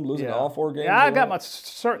home, losing all 4 games. Yeah, I got my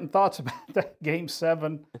certain thoughts about that Game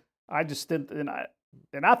 7. I just didn't,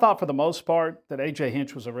 and I thought for the most part that A.J.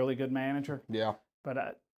 Hinch was a really good manager. Yeah.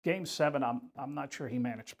 But Game 7, I'm not sure he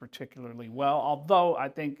managed particularly well. Although I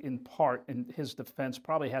think in part, in his defense,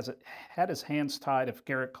 probably had his hands tied if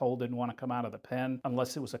Garrett Cole didn't want to come out of the pen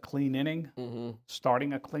unless it was a clean inning,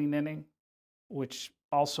 starting a clean inning, which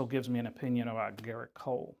also gives me an opinion about Garrett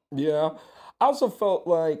Cole. Yeah, I also felt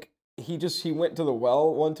like he went to the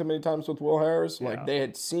well one too many times with Will Harris. Yeah. Like they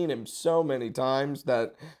had seen him so many times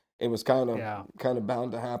that it was kind of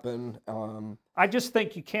bound to happen. I just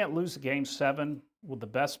think you can't lose Game 7 with the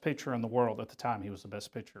best pitcher in the world. At the time, he was the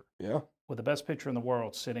best pitcher. Yeah. With the best pitcher in the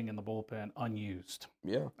world sitting in the bullpen unused.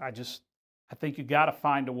 Yeah. I think you got to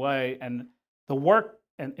find a way. And the work,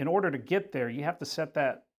 and in order to get there, you have to set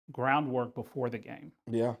that groundwork before the game.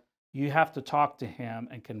 Yeah. You have to talk to him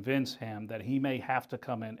and convince him that he may have to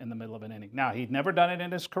come in the middle of an inning. Now, he'd never done it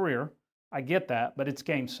in his career. I get that, but it's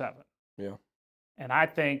Game 7. Yeah. And I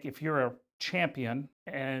think if you're a champion,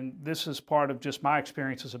 and this is part of just my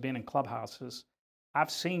experiences of being in clubhouses,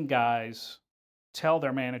 I've seen guys tell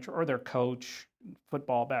their manager or their coach,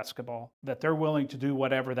 football, basketball, that they're willing to do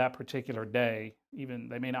whatever that particular day, even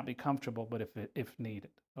they may not be comfortable, but if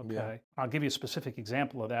needed. Okay. Yeah. I'll give you a specific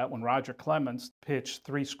example of that. When Roger Clemens pitched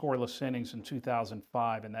 3 scoreless innings in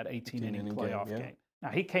 2005 in that 18-inning playoff game. Now,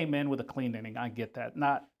 he came in with a clean inning. I get that.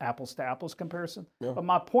 Not apples to apples comparison. Yeah. But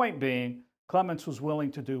my point being, Clemens was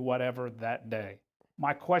willing to do whatever that day.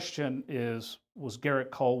 My question is, was Garrett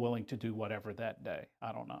Cole willing to do whatever that day?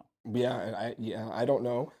 I don't know. I don't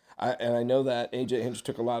know. I know that A.J. Hinch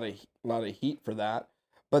took a lot of heat for that.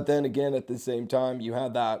 But then again, at the same time, you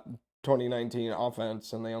had that 2019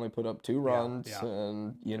 offense, and they only put up 2 runs,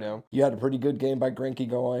 and you had a pretty good game by Greinke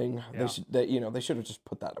going. Yeah. They should have just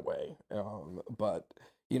put that away. But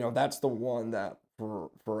that's the one that for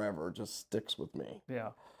forever just sticks with me. Yeah.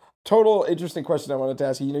 Total interesting question I wanted to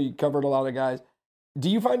ask you. You covered a lot of guys. Do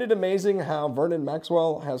you find it amazing how Vernon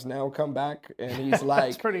Maxwell has now come back and he's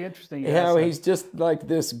like that's pretty interesting. He's just like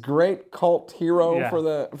this great cult hero for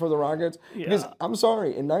the Rockets. Yeah. Because I'm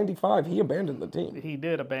sorry, in '95 he abandoned the team. He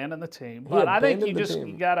did abandon the team, but I think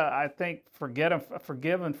you gotta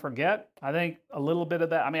forgive and forget. I think a little bit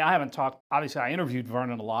of that. I mean, I haven't talked. Obviously, I interviewed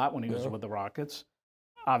Vernon a lot when he was with the Rockets.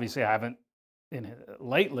 Obviously, I haven't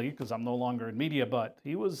lately because I'm no longer in media, but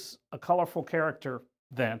he was a colorful character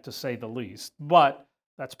then, to say the least. But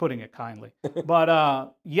that's putting it kindly. But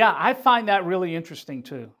I find that really interesting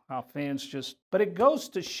too, how fans but it goes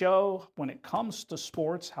to show when it comes to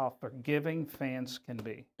sports how forgiving fans can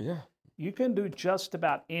be. Yeah. You can do just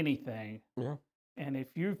about anything And if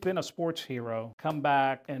you've been a sports hero, come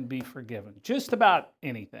back and be forgiven. Just about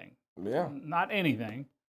anything. Yeah. Not anything,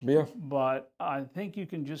 Yeah. but I think you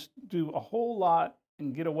can just do a whole lot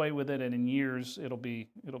and get away with it, and in years it'll be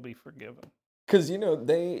forgiven. Because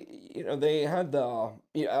they had the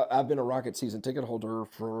I've been a Rocket season ticket holder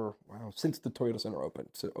for since the Toyota Center opened,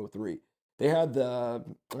 so 03. They had the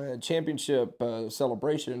championship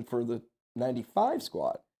celebration for the '95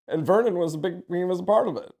 squad, and Vernon was a part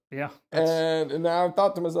of it. Yeah, And I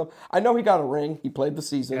thought to myself, I know he got a ring. He played the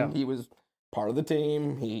season. Yeah. He was part of the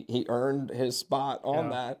team. He earned his spot on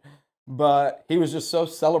Yeah. that. But he was just so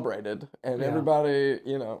celebrated, and Yeah. everybody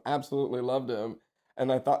absolutely loved him.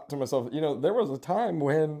 And I thought to myself, there was a time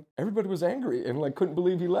when everybody was angry and couldn't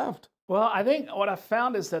believe he left. Well, I think what I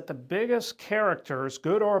found is that the biggest characters,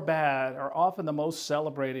 good or bad, are often the most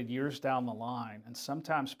celebrated years down the line. And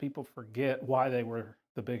sometimes people forget why they were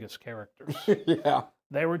the biggest characters. Yeah.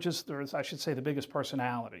 They were just, I should say, the biggest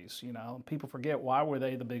personalities, People forget why were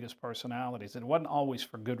they the biggest personalities. It wasn't always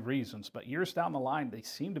for good reasons, but years down the line, they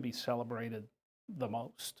seem to be celebrated the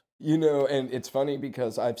most. And it's funny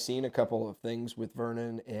because I've seen a couple of things with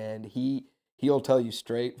Vernon, and he'll tell you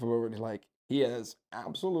straightforward, he has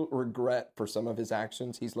absolute regret for some of his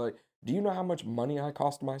actions. He's like, do you know how much money I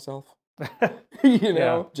cost myself?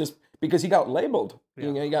 Yeah. Just because he got labeled.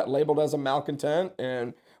 Yeah. He got labeled as a malcontent,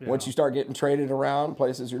 and once you start getting traded around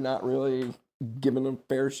places you're not really giving them a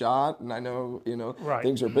fair shot, and I know, Right.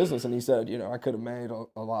 things are business, and he said, I could have made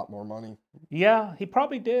a lot more money. Yeah, he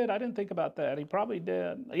probably did. I didn't think about that. He probably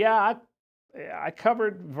did. Yeah, I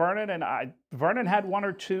covered Vernon, and Vernon had one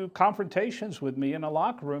or two confrontations with me in the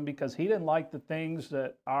locker room because he didn't like the things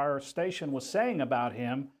that our station was saying about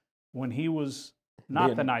him when he was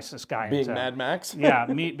not the nicest guy in Being town. Mad Max? Yeah,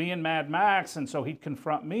 being Mad Max, and so he'd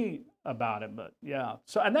confront me about it. But yeah,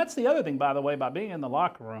 so and that's the other thing, by the way, about being in the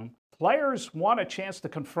locker room. Players want a chance to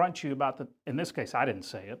confront you about in this case, I didn't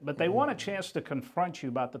say it, but they want a chance to confront you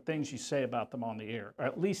about the things you say about them on the air, or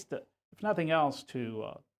at least, if nothing else, to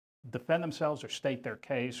defend themselves or state their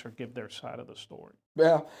case or give their side of the story.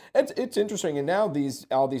 Yeah, it's interesting, and now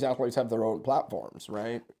all these athletes have their own platforms,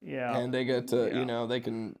 right? Yeah, and they get to they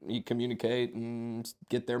can communicate and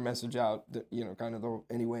get their message out, kind of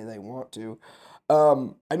any way they want to.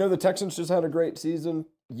 I know the Texans just had a great season.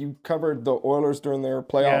 You covered the Oilers during their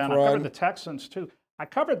playoff and run. I covered the Texans too. I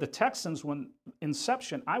covered the Texans when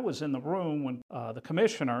inception. I was in the room when the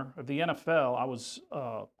commissioner of the NFL, I was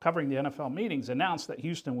covering the NFL meetings, announced that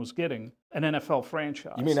Houston was getting an NFL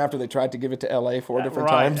franchise. You mean after they tried to give it to LA four different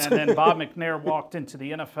right. times? And then Bob McNair walked into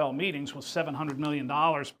the NFL meetings with $700 million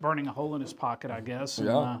burning a hole in his pocket, I guess,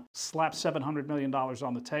 and slapped $700 million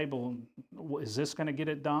on the table. And, is this going to get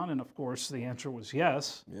it done? And of course, the answer was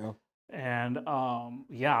yes. Yeah. And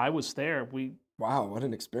I was there. Wow, what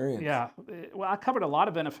an experience. Yeah. Well, I covered a lot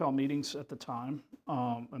of NFL meetings at the time,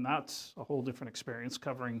 and that's a whole different experience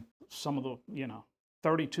covering some of the,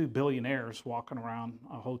 32 billionaires walking around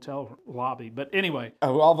a hotel lobby. But anyway.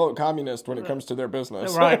 Who all vote communist when it comes to their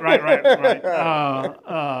business. Right.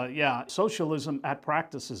 Yeah. Socialism at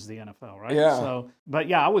practice is the NFL, right? Yeah. So, but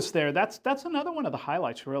yeah, I was there. That's another one of the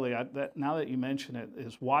highlights, really. Now that you mention it,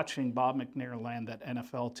 is watching Bob McNair land that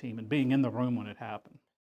NFL team and being in the room when it happened.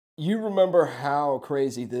 You remember how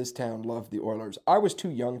crazy this town loved the Oilers. I was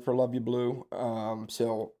too young for Love You Blue,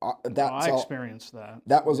 so that's I experienced that.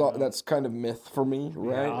 That was all. That's kind of myth for me,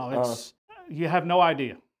 right? Yeah, you have no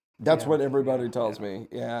idea. That's what everybody tells me.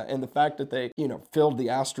 Yeah, and the fact that they, filled the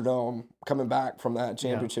Astrodome coming back from that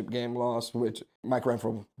championship game loss, which Mike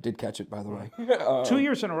Renfro did catch it, by the way. 2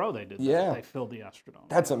 years in a row they did that. Yeah. They filled the Astrodome.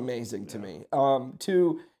 That's amazing to me.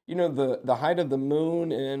 The height of the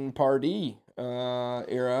moon in Pardee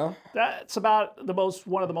era. That's about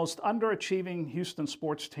one of the most underachieving Houston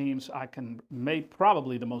sports teams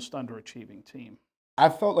probably the most underachieving team. I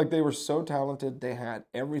felt like they were so talented. They had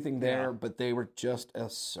everything there, but they were just a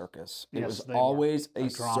circus. It was always a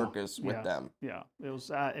circus with them. Yeah, it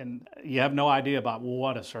was, and you have no idea about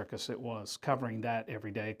what a circus it was covering that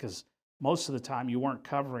every day, because most of the time you weren't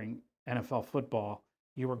covering NFL football.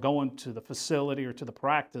 You were going to the facility or to the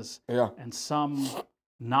practice, and some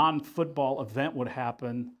non-football event would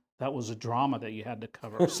happen. That was a drama that you had to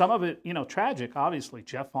cover. Some of it, tragic, obviously.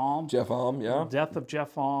 Jeff Alm, yeah. Death of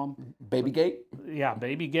Jeff Alm. Babygate? Yeah,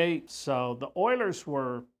 Babygate. So the Oilers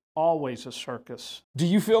were always a circus. Do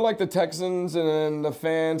you feel like the Texans and the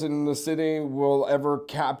fans in the city will ever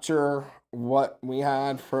capture what we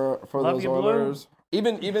had for those Oilers?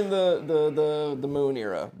 Even the Moon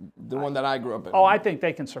era, the one that I grew up in. Oh, I think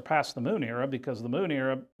they can surpass the Moon era because the Moon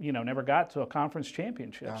era, never got to a conference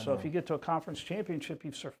championship. So if you get to a conference championship,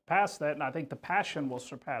 you've surpassed that, and I think the passion will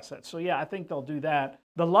surpass that. So yeah, I think they'll do that.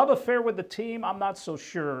 The love affair with the team, I'm not so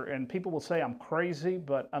sure, and people will say I'm crazy,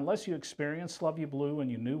 but unless you experienced Love You Blue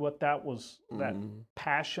and you knew what that was, that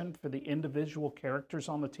passion for the individual characters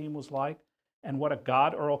on the team was like, and what a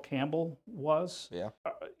god Earl Campbell was. Yeah.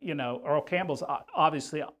 Earl Campbell's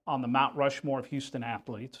obviously on the Mount Rushmore of Houston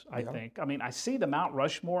athletes, I think. I mean, I see the Mount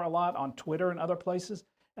Rushmore a lot on Twitter and other places,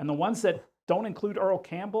 and the ones that don't include Earl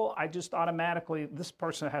Campbell, I just automatically, this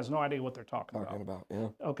person has no idea what they're talking about. Yeah.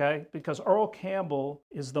 Okay? Because Earl Campbell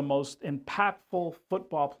is the most impactful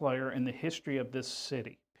football player in the history of this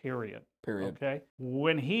city, period. Okay?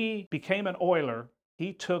 When he became an Oiler,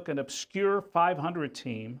 he took an obscure 500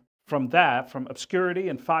 team from obscurity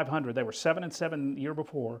and 500, they were 7-7 the year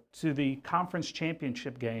before, to the conference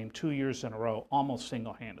championship game 2 years in a row, almost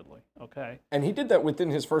single-handedly, okay? And he did that within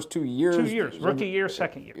his first 2 years. 2 years, rookie year,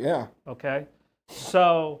 second year. Yeah. Okay?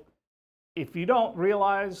 So if you don't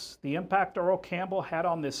realize the impact Earl Campbell had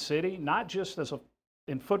on this city, not just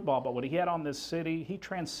in football, but what he had on this city, he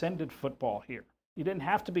transcended football here. You didn't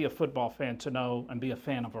have to be a football fan to know and be a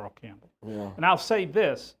fan of Earl Campbell. Yeah. And I'll say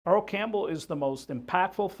this, Earl Campbell is the most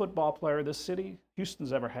impactful football player this city,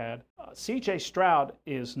 Houston's ever had. C.J. Stroud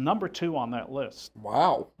is number 2 on that list.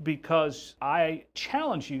 Wow. Because I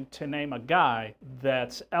challenge you to name a guy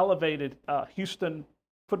that's elevated a Houston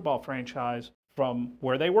football franchise from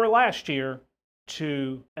where they were last year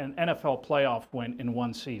to an NFL playoff win in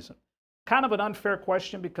one season. Kind of an unfair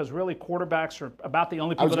question because really quarterbacks are about the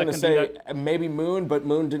only people that can do that. I was going to say maybe Moon, but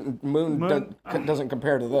Moon doesn't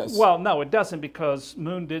compare to this. Well, no, it doesn't because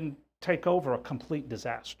Moon didn't take over a complete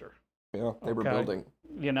disaster. Yeah, they were building.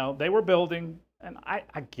 They were building, and I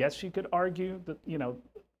guess you could argue that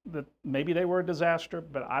that maybe they were a disaster,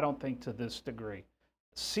 but I don't think to this degree.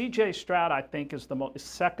 C.J. Stroud, I think, is the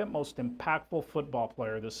second most impactful football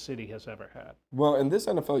player this city has ever had. Well, in this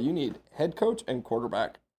NFL, you need head coach and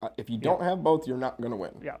quarterback. If you don't have both, you're not going to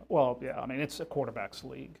win. Yeah, well, yeah. I mean, it's a quarterback's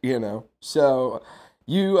league. So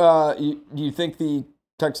you think the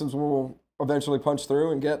Texans will eventually punch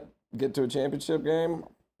through and get to a championship game?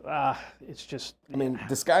 It's just. I mean,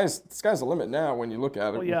 the sky's the limit now when you look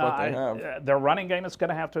at it. Well, with what they have. Their running game is going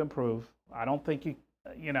to have to improve. I don't think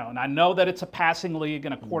and I know that it's a passing league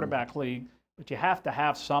and a quarterback league, but you have to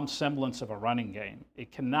have some semblance of a running game.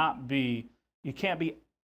 It cannot be. You can't be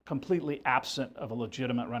completely absent of a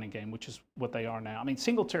legitimate running game, which is what they are now. I mean,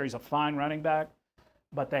 Singletary's a fine running back,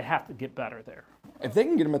 but they have to get better there. If they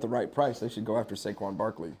can get him at the right price, they should go after Saquon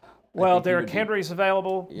Barkley. Well, Derrick Henry's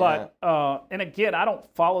available, but and again, I don't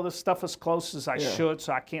follow this stuff as close as I should,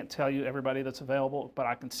 so I can't tell you everybody that's available, but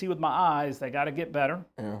I can see with my eyes they got to get better.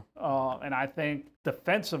 Yeah. And I think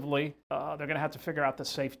defensively, they're going to have to figure out the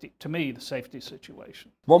safety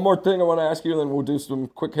situation. One more thing I want to ask you, and then we'll do some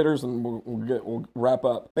quick hitters, and we'll wrap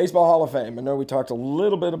up. Baseball Hall of Fame. I know we talked a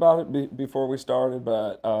little bit about it before we started,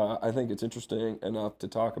 but I think it's interesting enough to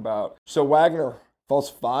talk about. So Wagner falls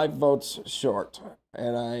 5 votes short,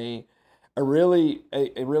 and I really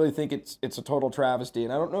think it's a total travesty.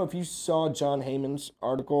 And I don't know if you saw John Heyman's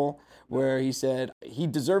article where he said he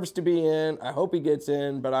deserves to be in. I hope he gets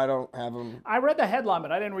in, but I don't have him. I read the headline,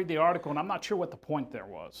 but I didn't read the article, and I'm not sure what the point there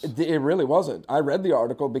was. It really wasn't. I read the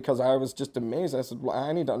article because I was just amazed. I said, well,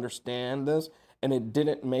 I need to understand this. And it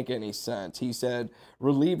didn't make any sense. He said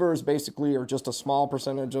relievers basically are just a small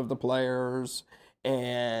percentage of the players.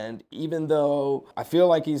 And even though I feel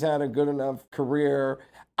like he's had a good enough career,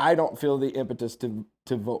 I don't feel the impetus to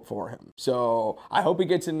vote for him. So I hope he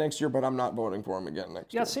gets in next year, but I'm not voting for him again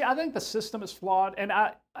next year. Yeah, see, I think the system is flawed. And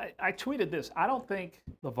I tweeted this. I don't think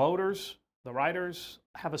the voters, the writers,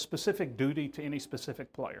 have a specific duty to any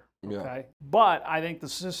specific player. Okay? Yeah. But I think the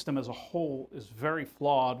system as a whole is very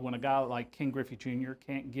flawed when a guy like Ken Griffey Jr.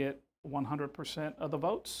 can't get 100% of the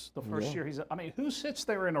votes the first year I mean, who sits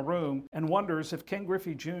there in a room and wonders if Ken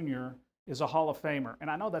Griffey Jr. is a Hall of Famer? And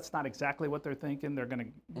I know that's not exactly what they're thinking. They're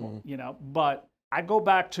going to, but I go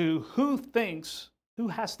back to who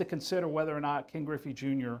has to consider whether or not Ken Griffey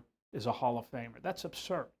Jr. is a Hall of Famer. That's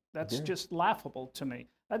absurd. That's just laughable to me.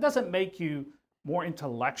 That doesn't make you more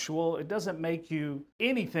intellectual. It doesn't make you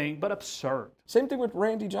anything but absurd. Same thing with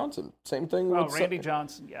Randy Johnson. Same thing with Randy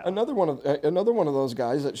Johnson. Yeah. Another one of those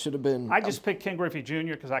guys that should have been. I just picked Ken Griffey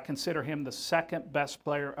Jr. because I consider him the second best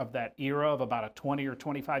player of that era, of about a 20 or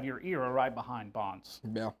 25 year era, right behind Bonds.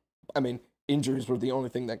 Yeah. I mean, injuries were the only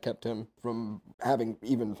thing that kept him from having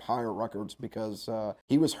even higher records because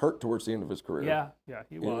he was hurt towards the end of his career. Yeah,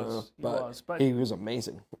 he you know, was. He but was. But he was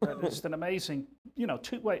amazing. just an amazing,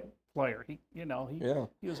 two-way player. He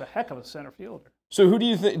was a heck of a center fielder. So who do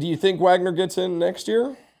you think? Do you think Wagner gets in next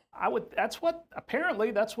year?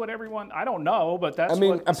 Apparently that's what everyone, I don't know, but that's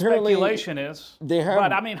what apparently speculation is. They have,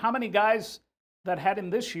 but I mean, how many guys that had him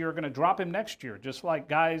this year are going to drop him next year? Just like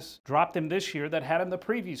guys dropped him this year that had him the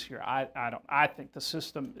previous year. I think the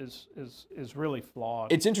system is really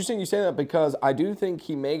flawed. It's interesting you say that because I do think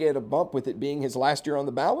he may get a bump with it being his last year on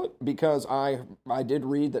the ballot, because I did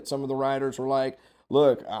read that some of the writers were like,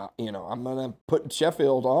 look, I'm going to put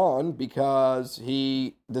Sheffield on because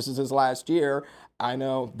this is his last year. I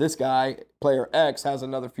know this guy, player X, has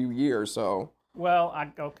another few years, so. Well,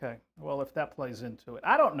 okay. Well, if that plays into it,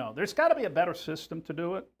 I don't know. There's got to be a better system to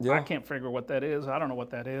do it. Yeah. I can't figure what that is. I don't know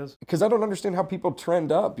what that is. Because I don't understand how people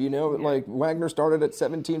trend up. Like Wagner started at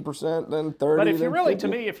 17%, then 30%. But if you're really, 50. to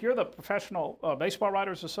me, if you're the Professional Baseball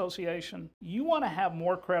Writers Association, you want to have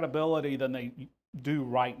more credibility than they do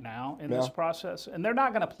right now in this process. And they're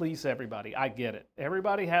not going to please everybody. I get it.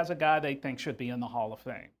 Everybody has a guy they think should be in the Hall of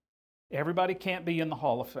Fame. Everybody can't be in the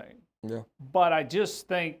Hall of Fame. Yeah. But I just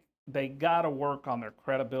think they got to work on their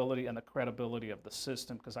credibility and the credibility of the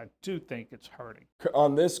system, because I do think it's hurting.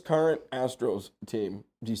 On this current Astros team,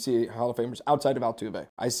 do you see Hall of Famers outside of Altuve?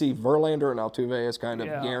 I see Verlander and Altuve as kind of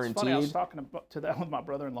guaranteed. It's funny. I was talking to that with my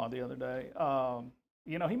brother-in-law the other day.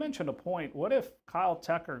 He mentioned a point. What if Kyle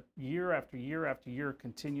Tucker, year after year after year,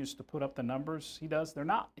 continues to put up the numbers he does?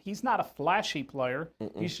 He's not a flashy player.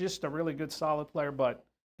 Mm-mm. He's just a really good, solid player, but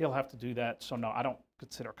he'll have to do that. So, no, I don't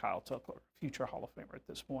consider Kyle Tucker a future Hall of Famer at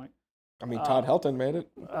this point. I mean, Todd Helton made it.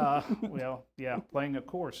 Playing a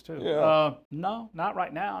course, too. Yeah. No, not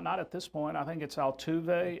right now, not at this point. I think it's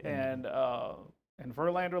Altuve and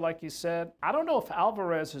Verlander, like you said. I don't know if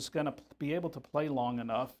Alvarez is going to be able to play long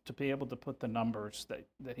enough to be able to put the numbers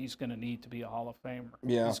that he's going to need to be a Hall of Famer.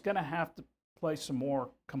 Yeah. He's going to have to play some more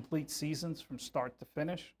complete seasons from start to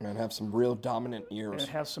finish. And have some real dominant years.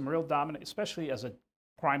 And have some real dominant, especially as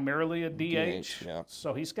primarily a DH. Yeah.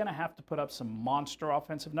 So he's going to have to put up some monster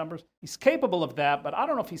offensive numbers. He's capable of that, but I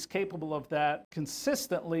don't know if he's capable of that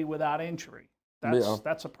consistently without injury.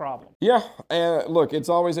 That's a problem. Yeah, and look, it's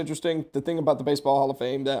always interesting. The thing about the Baseball Hall of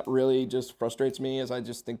Fame that really just frustrates me is I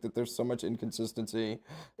just think that there's so much inconsistency.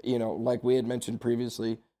 Like we had mentioned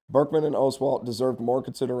previously, Berkman and Oswalt deserved more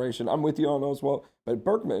consideration. I'm with you on Oswalt, but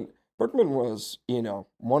Berkman was,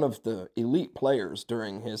 one of the elite players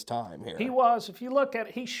during his time here. He was. If you look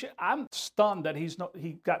at it, I'm stunned that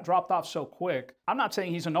he got dropped off so quick. I'm not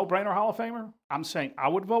saying he's a no-brainer Hall of Famer. I'm saying I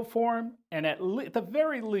would vote for him, and at the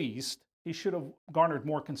very least, he should have garnered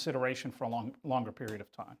more consideration for a longer period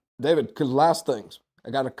of time. David, because last things.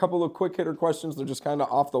 I got a couple of quick hitter questions. They're just kind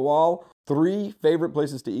of off the wall. 3 favorite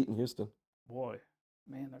places to eat in Houston. Boy,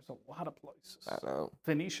 man, there's a lot of places. I know.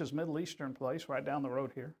 Phoenicia's Middle Eastern place right down the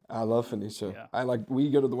road here. I love Phoenicia. Yeah.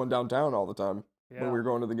 We go to the one downtown all the time when we were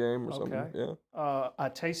going to the game or something. Yeah.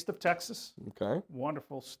 A Taste of Texas. Okay.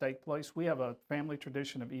 Wonderful steak place. We have a family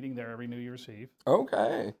tradition of eating there every New Year's Eve.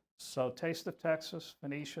 Okay. So Taste of Texas,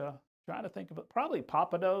 Phoenicia. Trying to think of it. Probably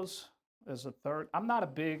Papados as a third.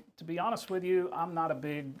 To be honest with you, I'm not a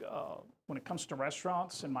big, when it comes to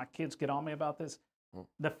restaurants, and my kids get on me about this,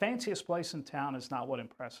 the fanciest place in town is not what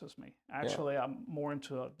impresses me. Actually, I'm more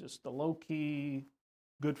into just the low-key,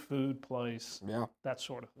 good food place, that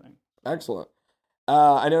sort of thing. Excellent.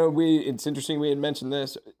 I know it's interesting we had mentioned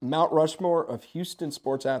this, Mount Rushmore of Houston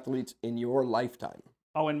sports athletes in your lifetime.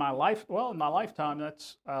 Oh, in my lifetime,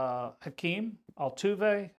 that's Hakeem,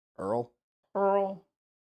 Altuve, Earl.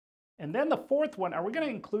 And then the fourth one, are we going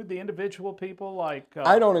to include the individual people like...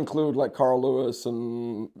 I don't include like Carl Lewis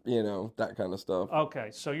and, that kind of stuff. Okay,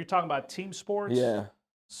 so you're talking about team sports? Yeah.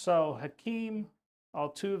 So Hakeem,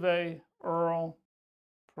 Altuve, Earl,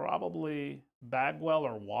 probably Bagwell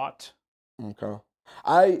or Watt. Okay.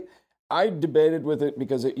 I debated with it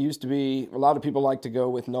because it used to be, a lot of people like to go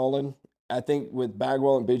with Nolan. I think with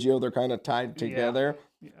Bagwell and Biggio, they're kind of tied together.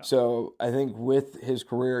 Yeah. So I think with his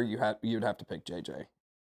career, you'd have to pick JJ.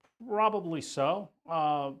 Probably so.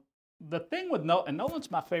 The thing with Nolan, and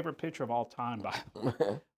Nolan's my favorite pitcher of all time,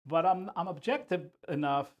 but I'm objective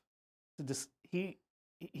enough to just he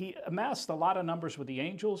amassed a lot of numbers with the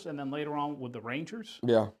Angels and then later on with the Rangers.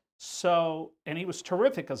 Yeah. So, and he was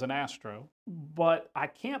terrific as an Astro, but I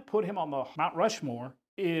can't put him on the Mount Rushmore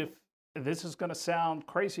if this is going to sound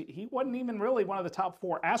crazy. He wasn't even really one of the top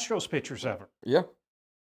 4 Astros pitchers ever. Yeah.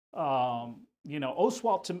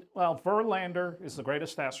 Oswalt, Verlander is the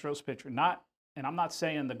greatest Astros pitcher. Not and I'm not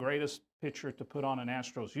saying the greatest pitcher to put on an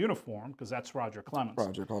Astros uniform because that's Roger Clemens.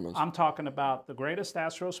 Roger Clemens. I'm talking about the greatest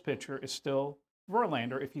Astros pitcher is still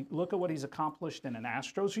Verlander. If you look at what he's accomplished in an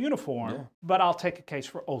Astros uniform, but I'll take a case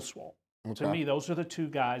for Oswalt. Okay. To me, those are the two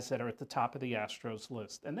guys that are at the top of the Astros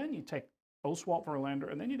list. And then you take Oswalt,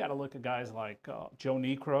 Verlander, and then you got to look at guys like Joe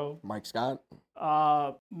Niekro, Mike Scott.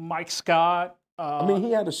 Mike Scott. I mean,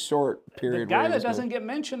 he had a short period. The guy where he that was doesn't get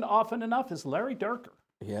mentioned often enough is Larry Durker.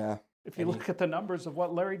 Yeah. If you look at the numbers of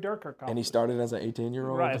what Larry Durker accomplished. And he started as an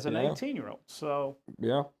 18-year-old. Right, as an 18-year-old. So.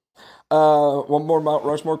 Yeah. One more Mount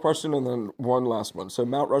Rushmore question and then one last one. So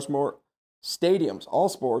Mount Rushmore, stadiums, all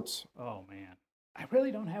sports. Oh, man. I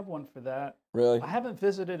really don't have one for that. Really? I haven't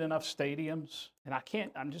visited enough stadiums, and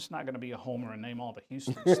I'm just not going to be a homer and name all the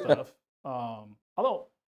Houston stuff. Although,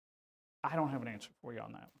 I don't have an answer for you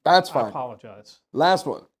on that. That's fine. I apologize. Last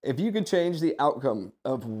one. If you could change the outcome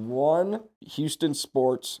of one Houston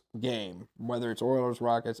sports game, whether it's Oilers,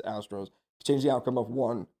 Rockets, Astros, change the outcome of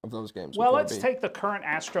one of those games. Well, let's take the current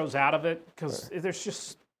Astros out of it because there's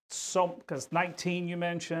just because 19 you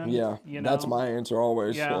mentioned. Yeah, you know? That's my answer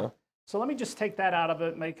always. Yeah. So let me just take that out of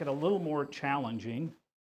it, make it a little more challenging.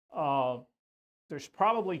 There's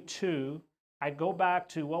probably two. I'd go back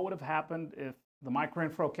to what would have happened if the Mike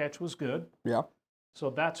Renfro catch was good. Yeah. So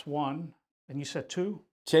that's one. And you said two?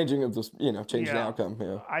 Changing of this, change the outcome.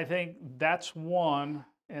 Yeah. I think that's one.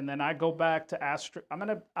 And then I go back to Astros. I'm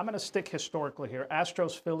gonna stick historically here.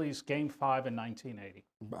 Astros Phillies Game 5 in 1980.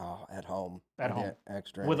 Oh, at home. At home.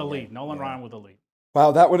 Extra. With a lead. Nolan Ryan with a lead.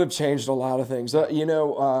 Wow, that would have changed a lot of things.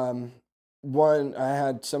 One, I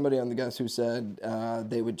had somebody on the guest who said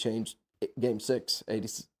they would change Game 6,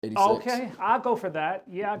 86. Okay, I'll go for that.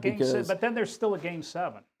 Yeah, Game 6, but then there's still a Game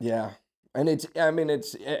 7. Yeah, and it's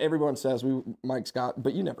everyone says Mike Scott,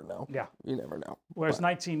 but you never know. Yeah. You never know. Whereas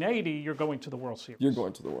 1980, you're going to the World Series. You're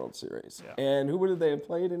going to the World Series. Yeah. And who would they have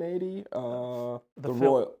played in 80? The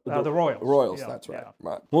Royals. Royals, Yeah, that's right. yeah.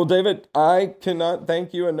 Right. Well, David, I cannot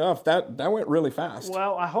thank you enough. That went really fast.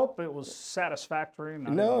 Well, I hope it was satisfactory.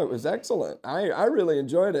 No, it was excellent. I really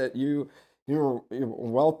enjoyed it. You're a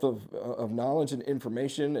wealth of knowledge and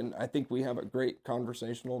information, and I think we have a great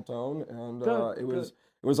conversational tone, and it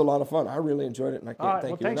was a lot of fun. I really enjoyed it, and I can't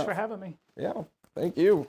thank you enough. Thanks for having me. Yeah, thank you.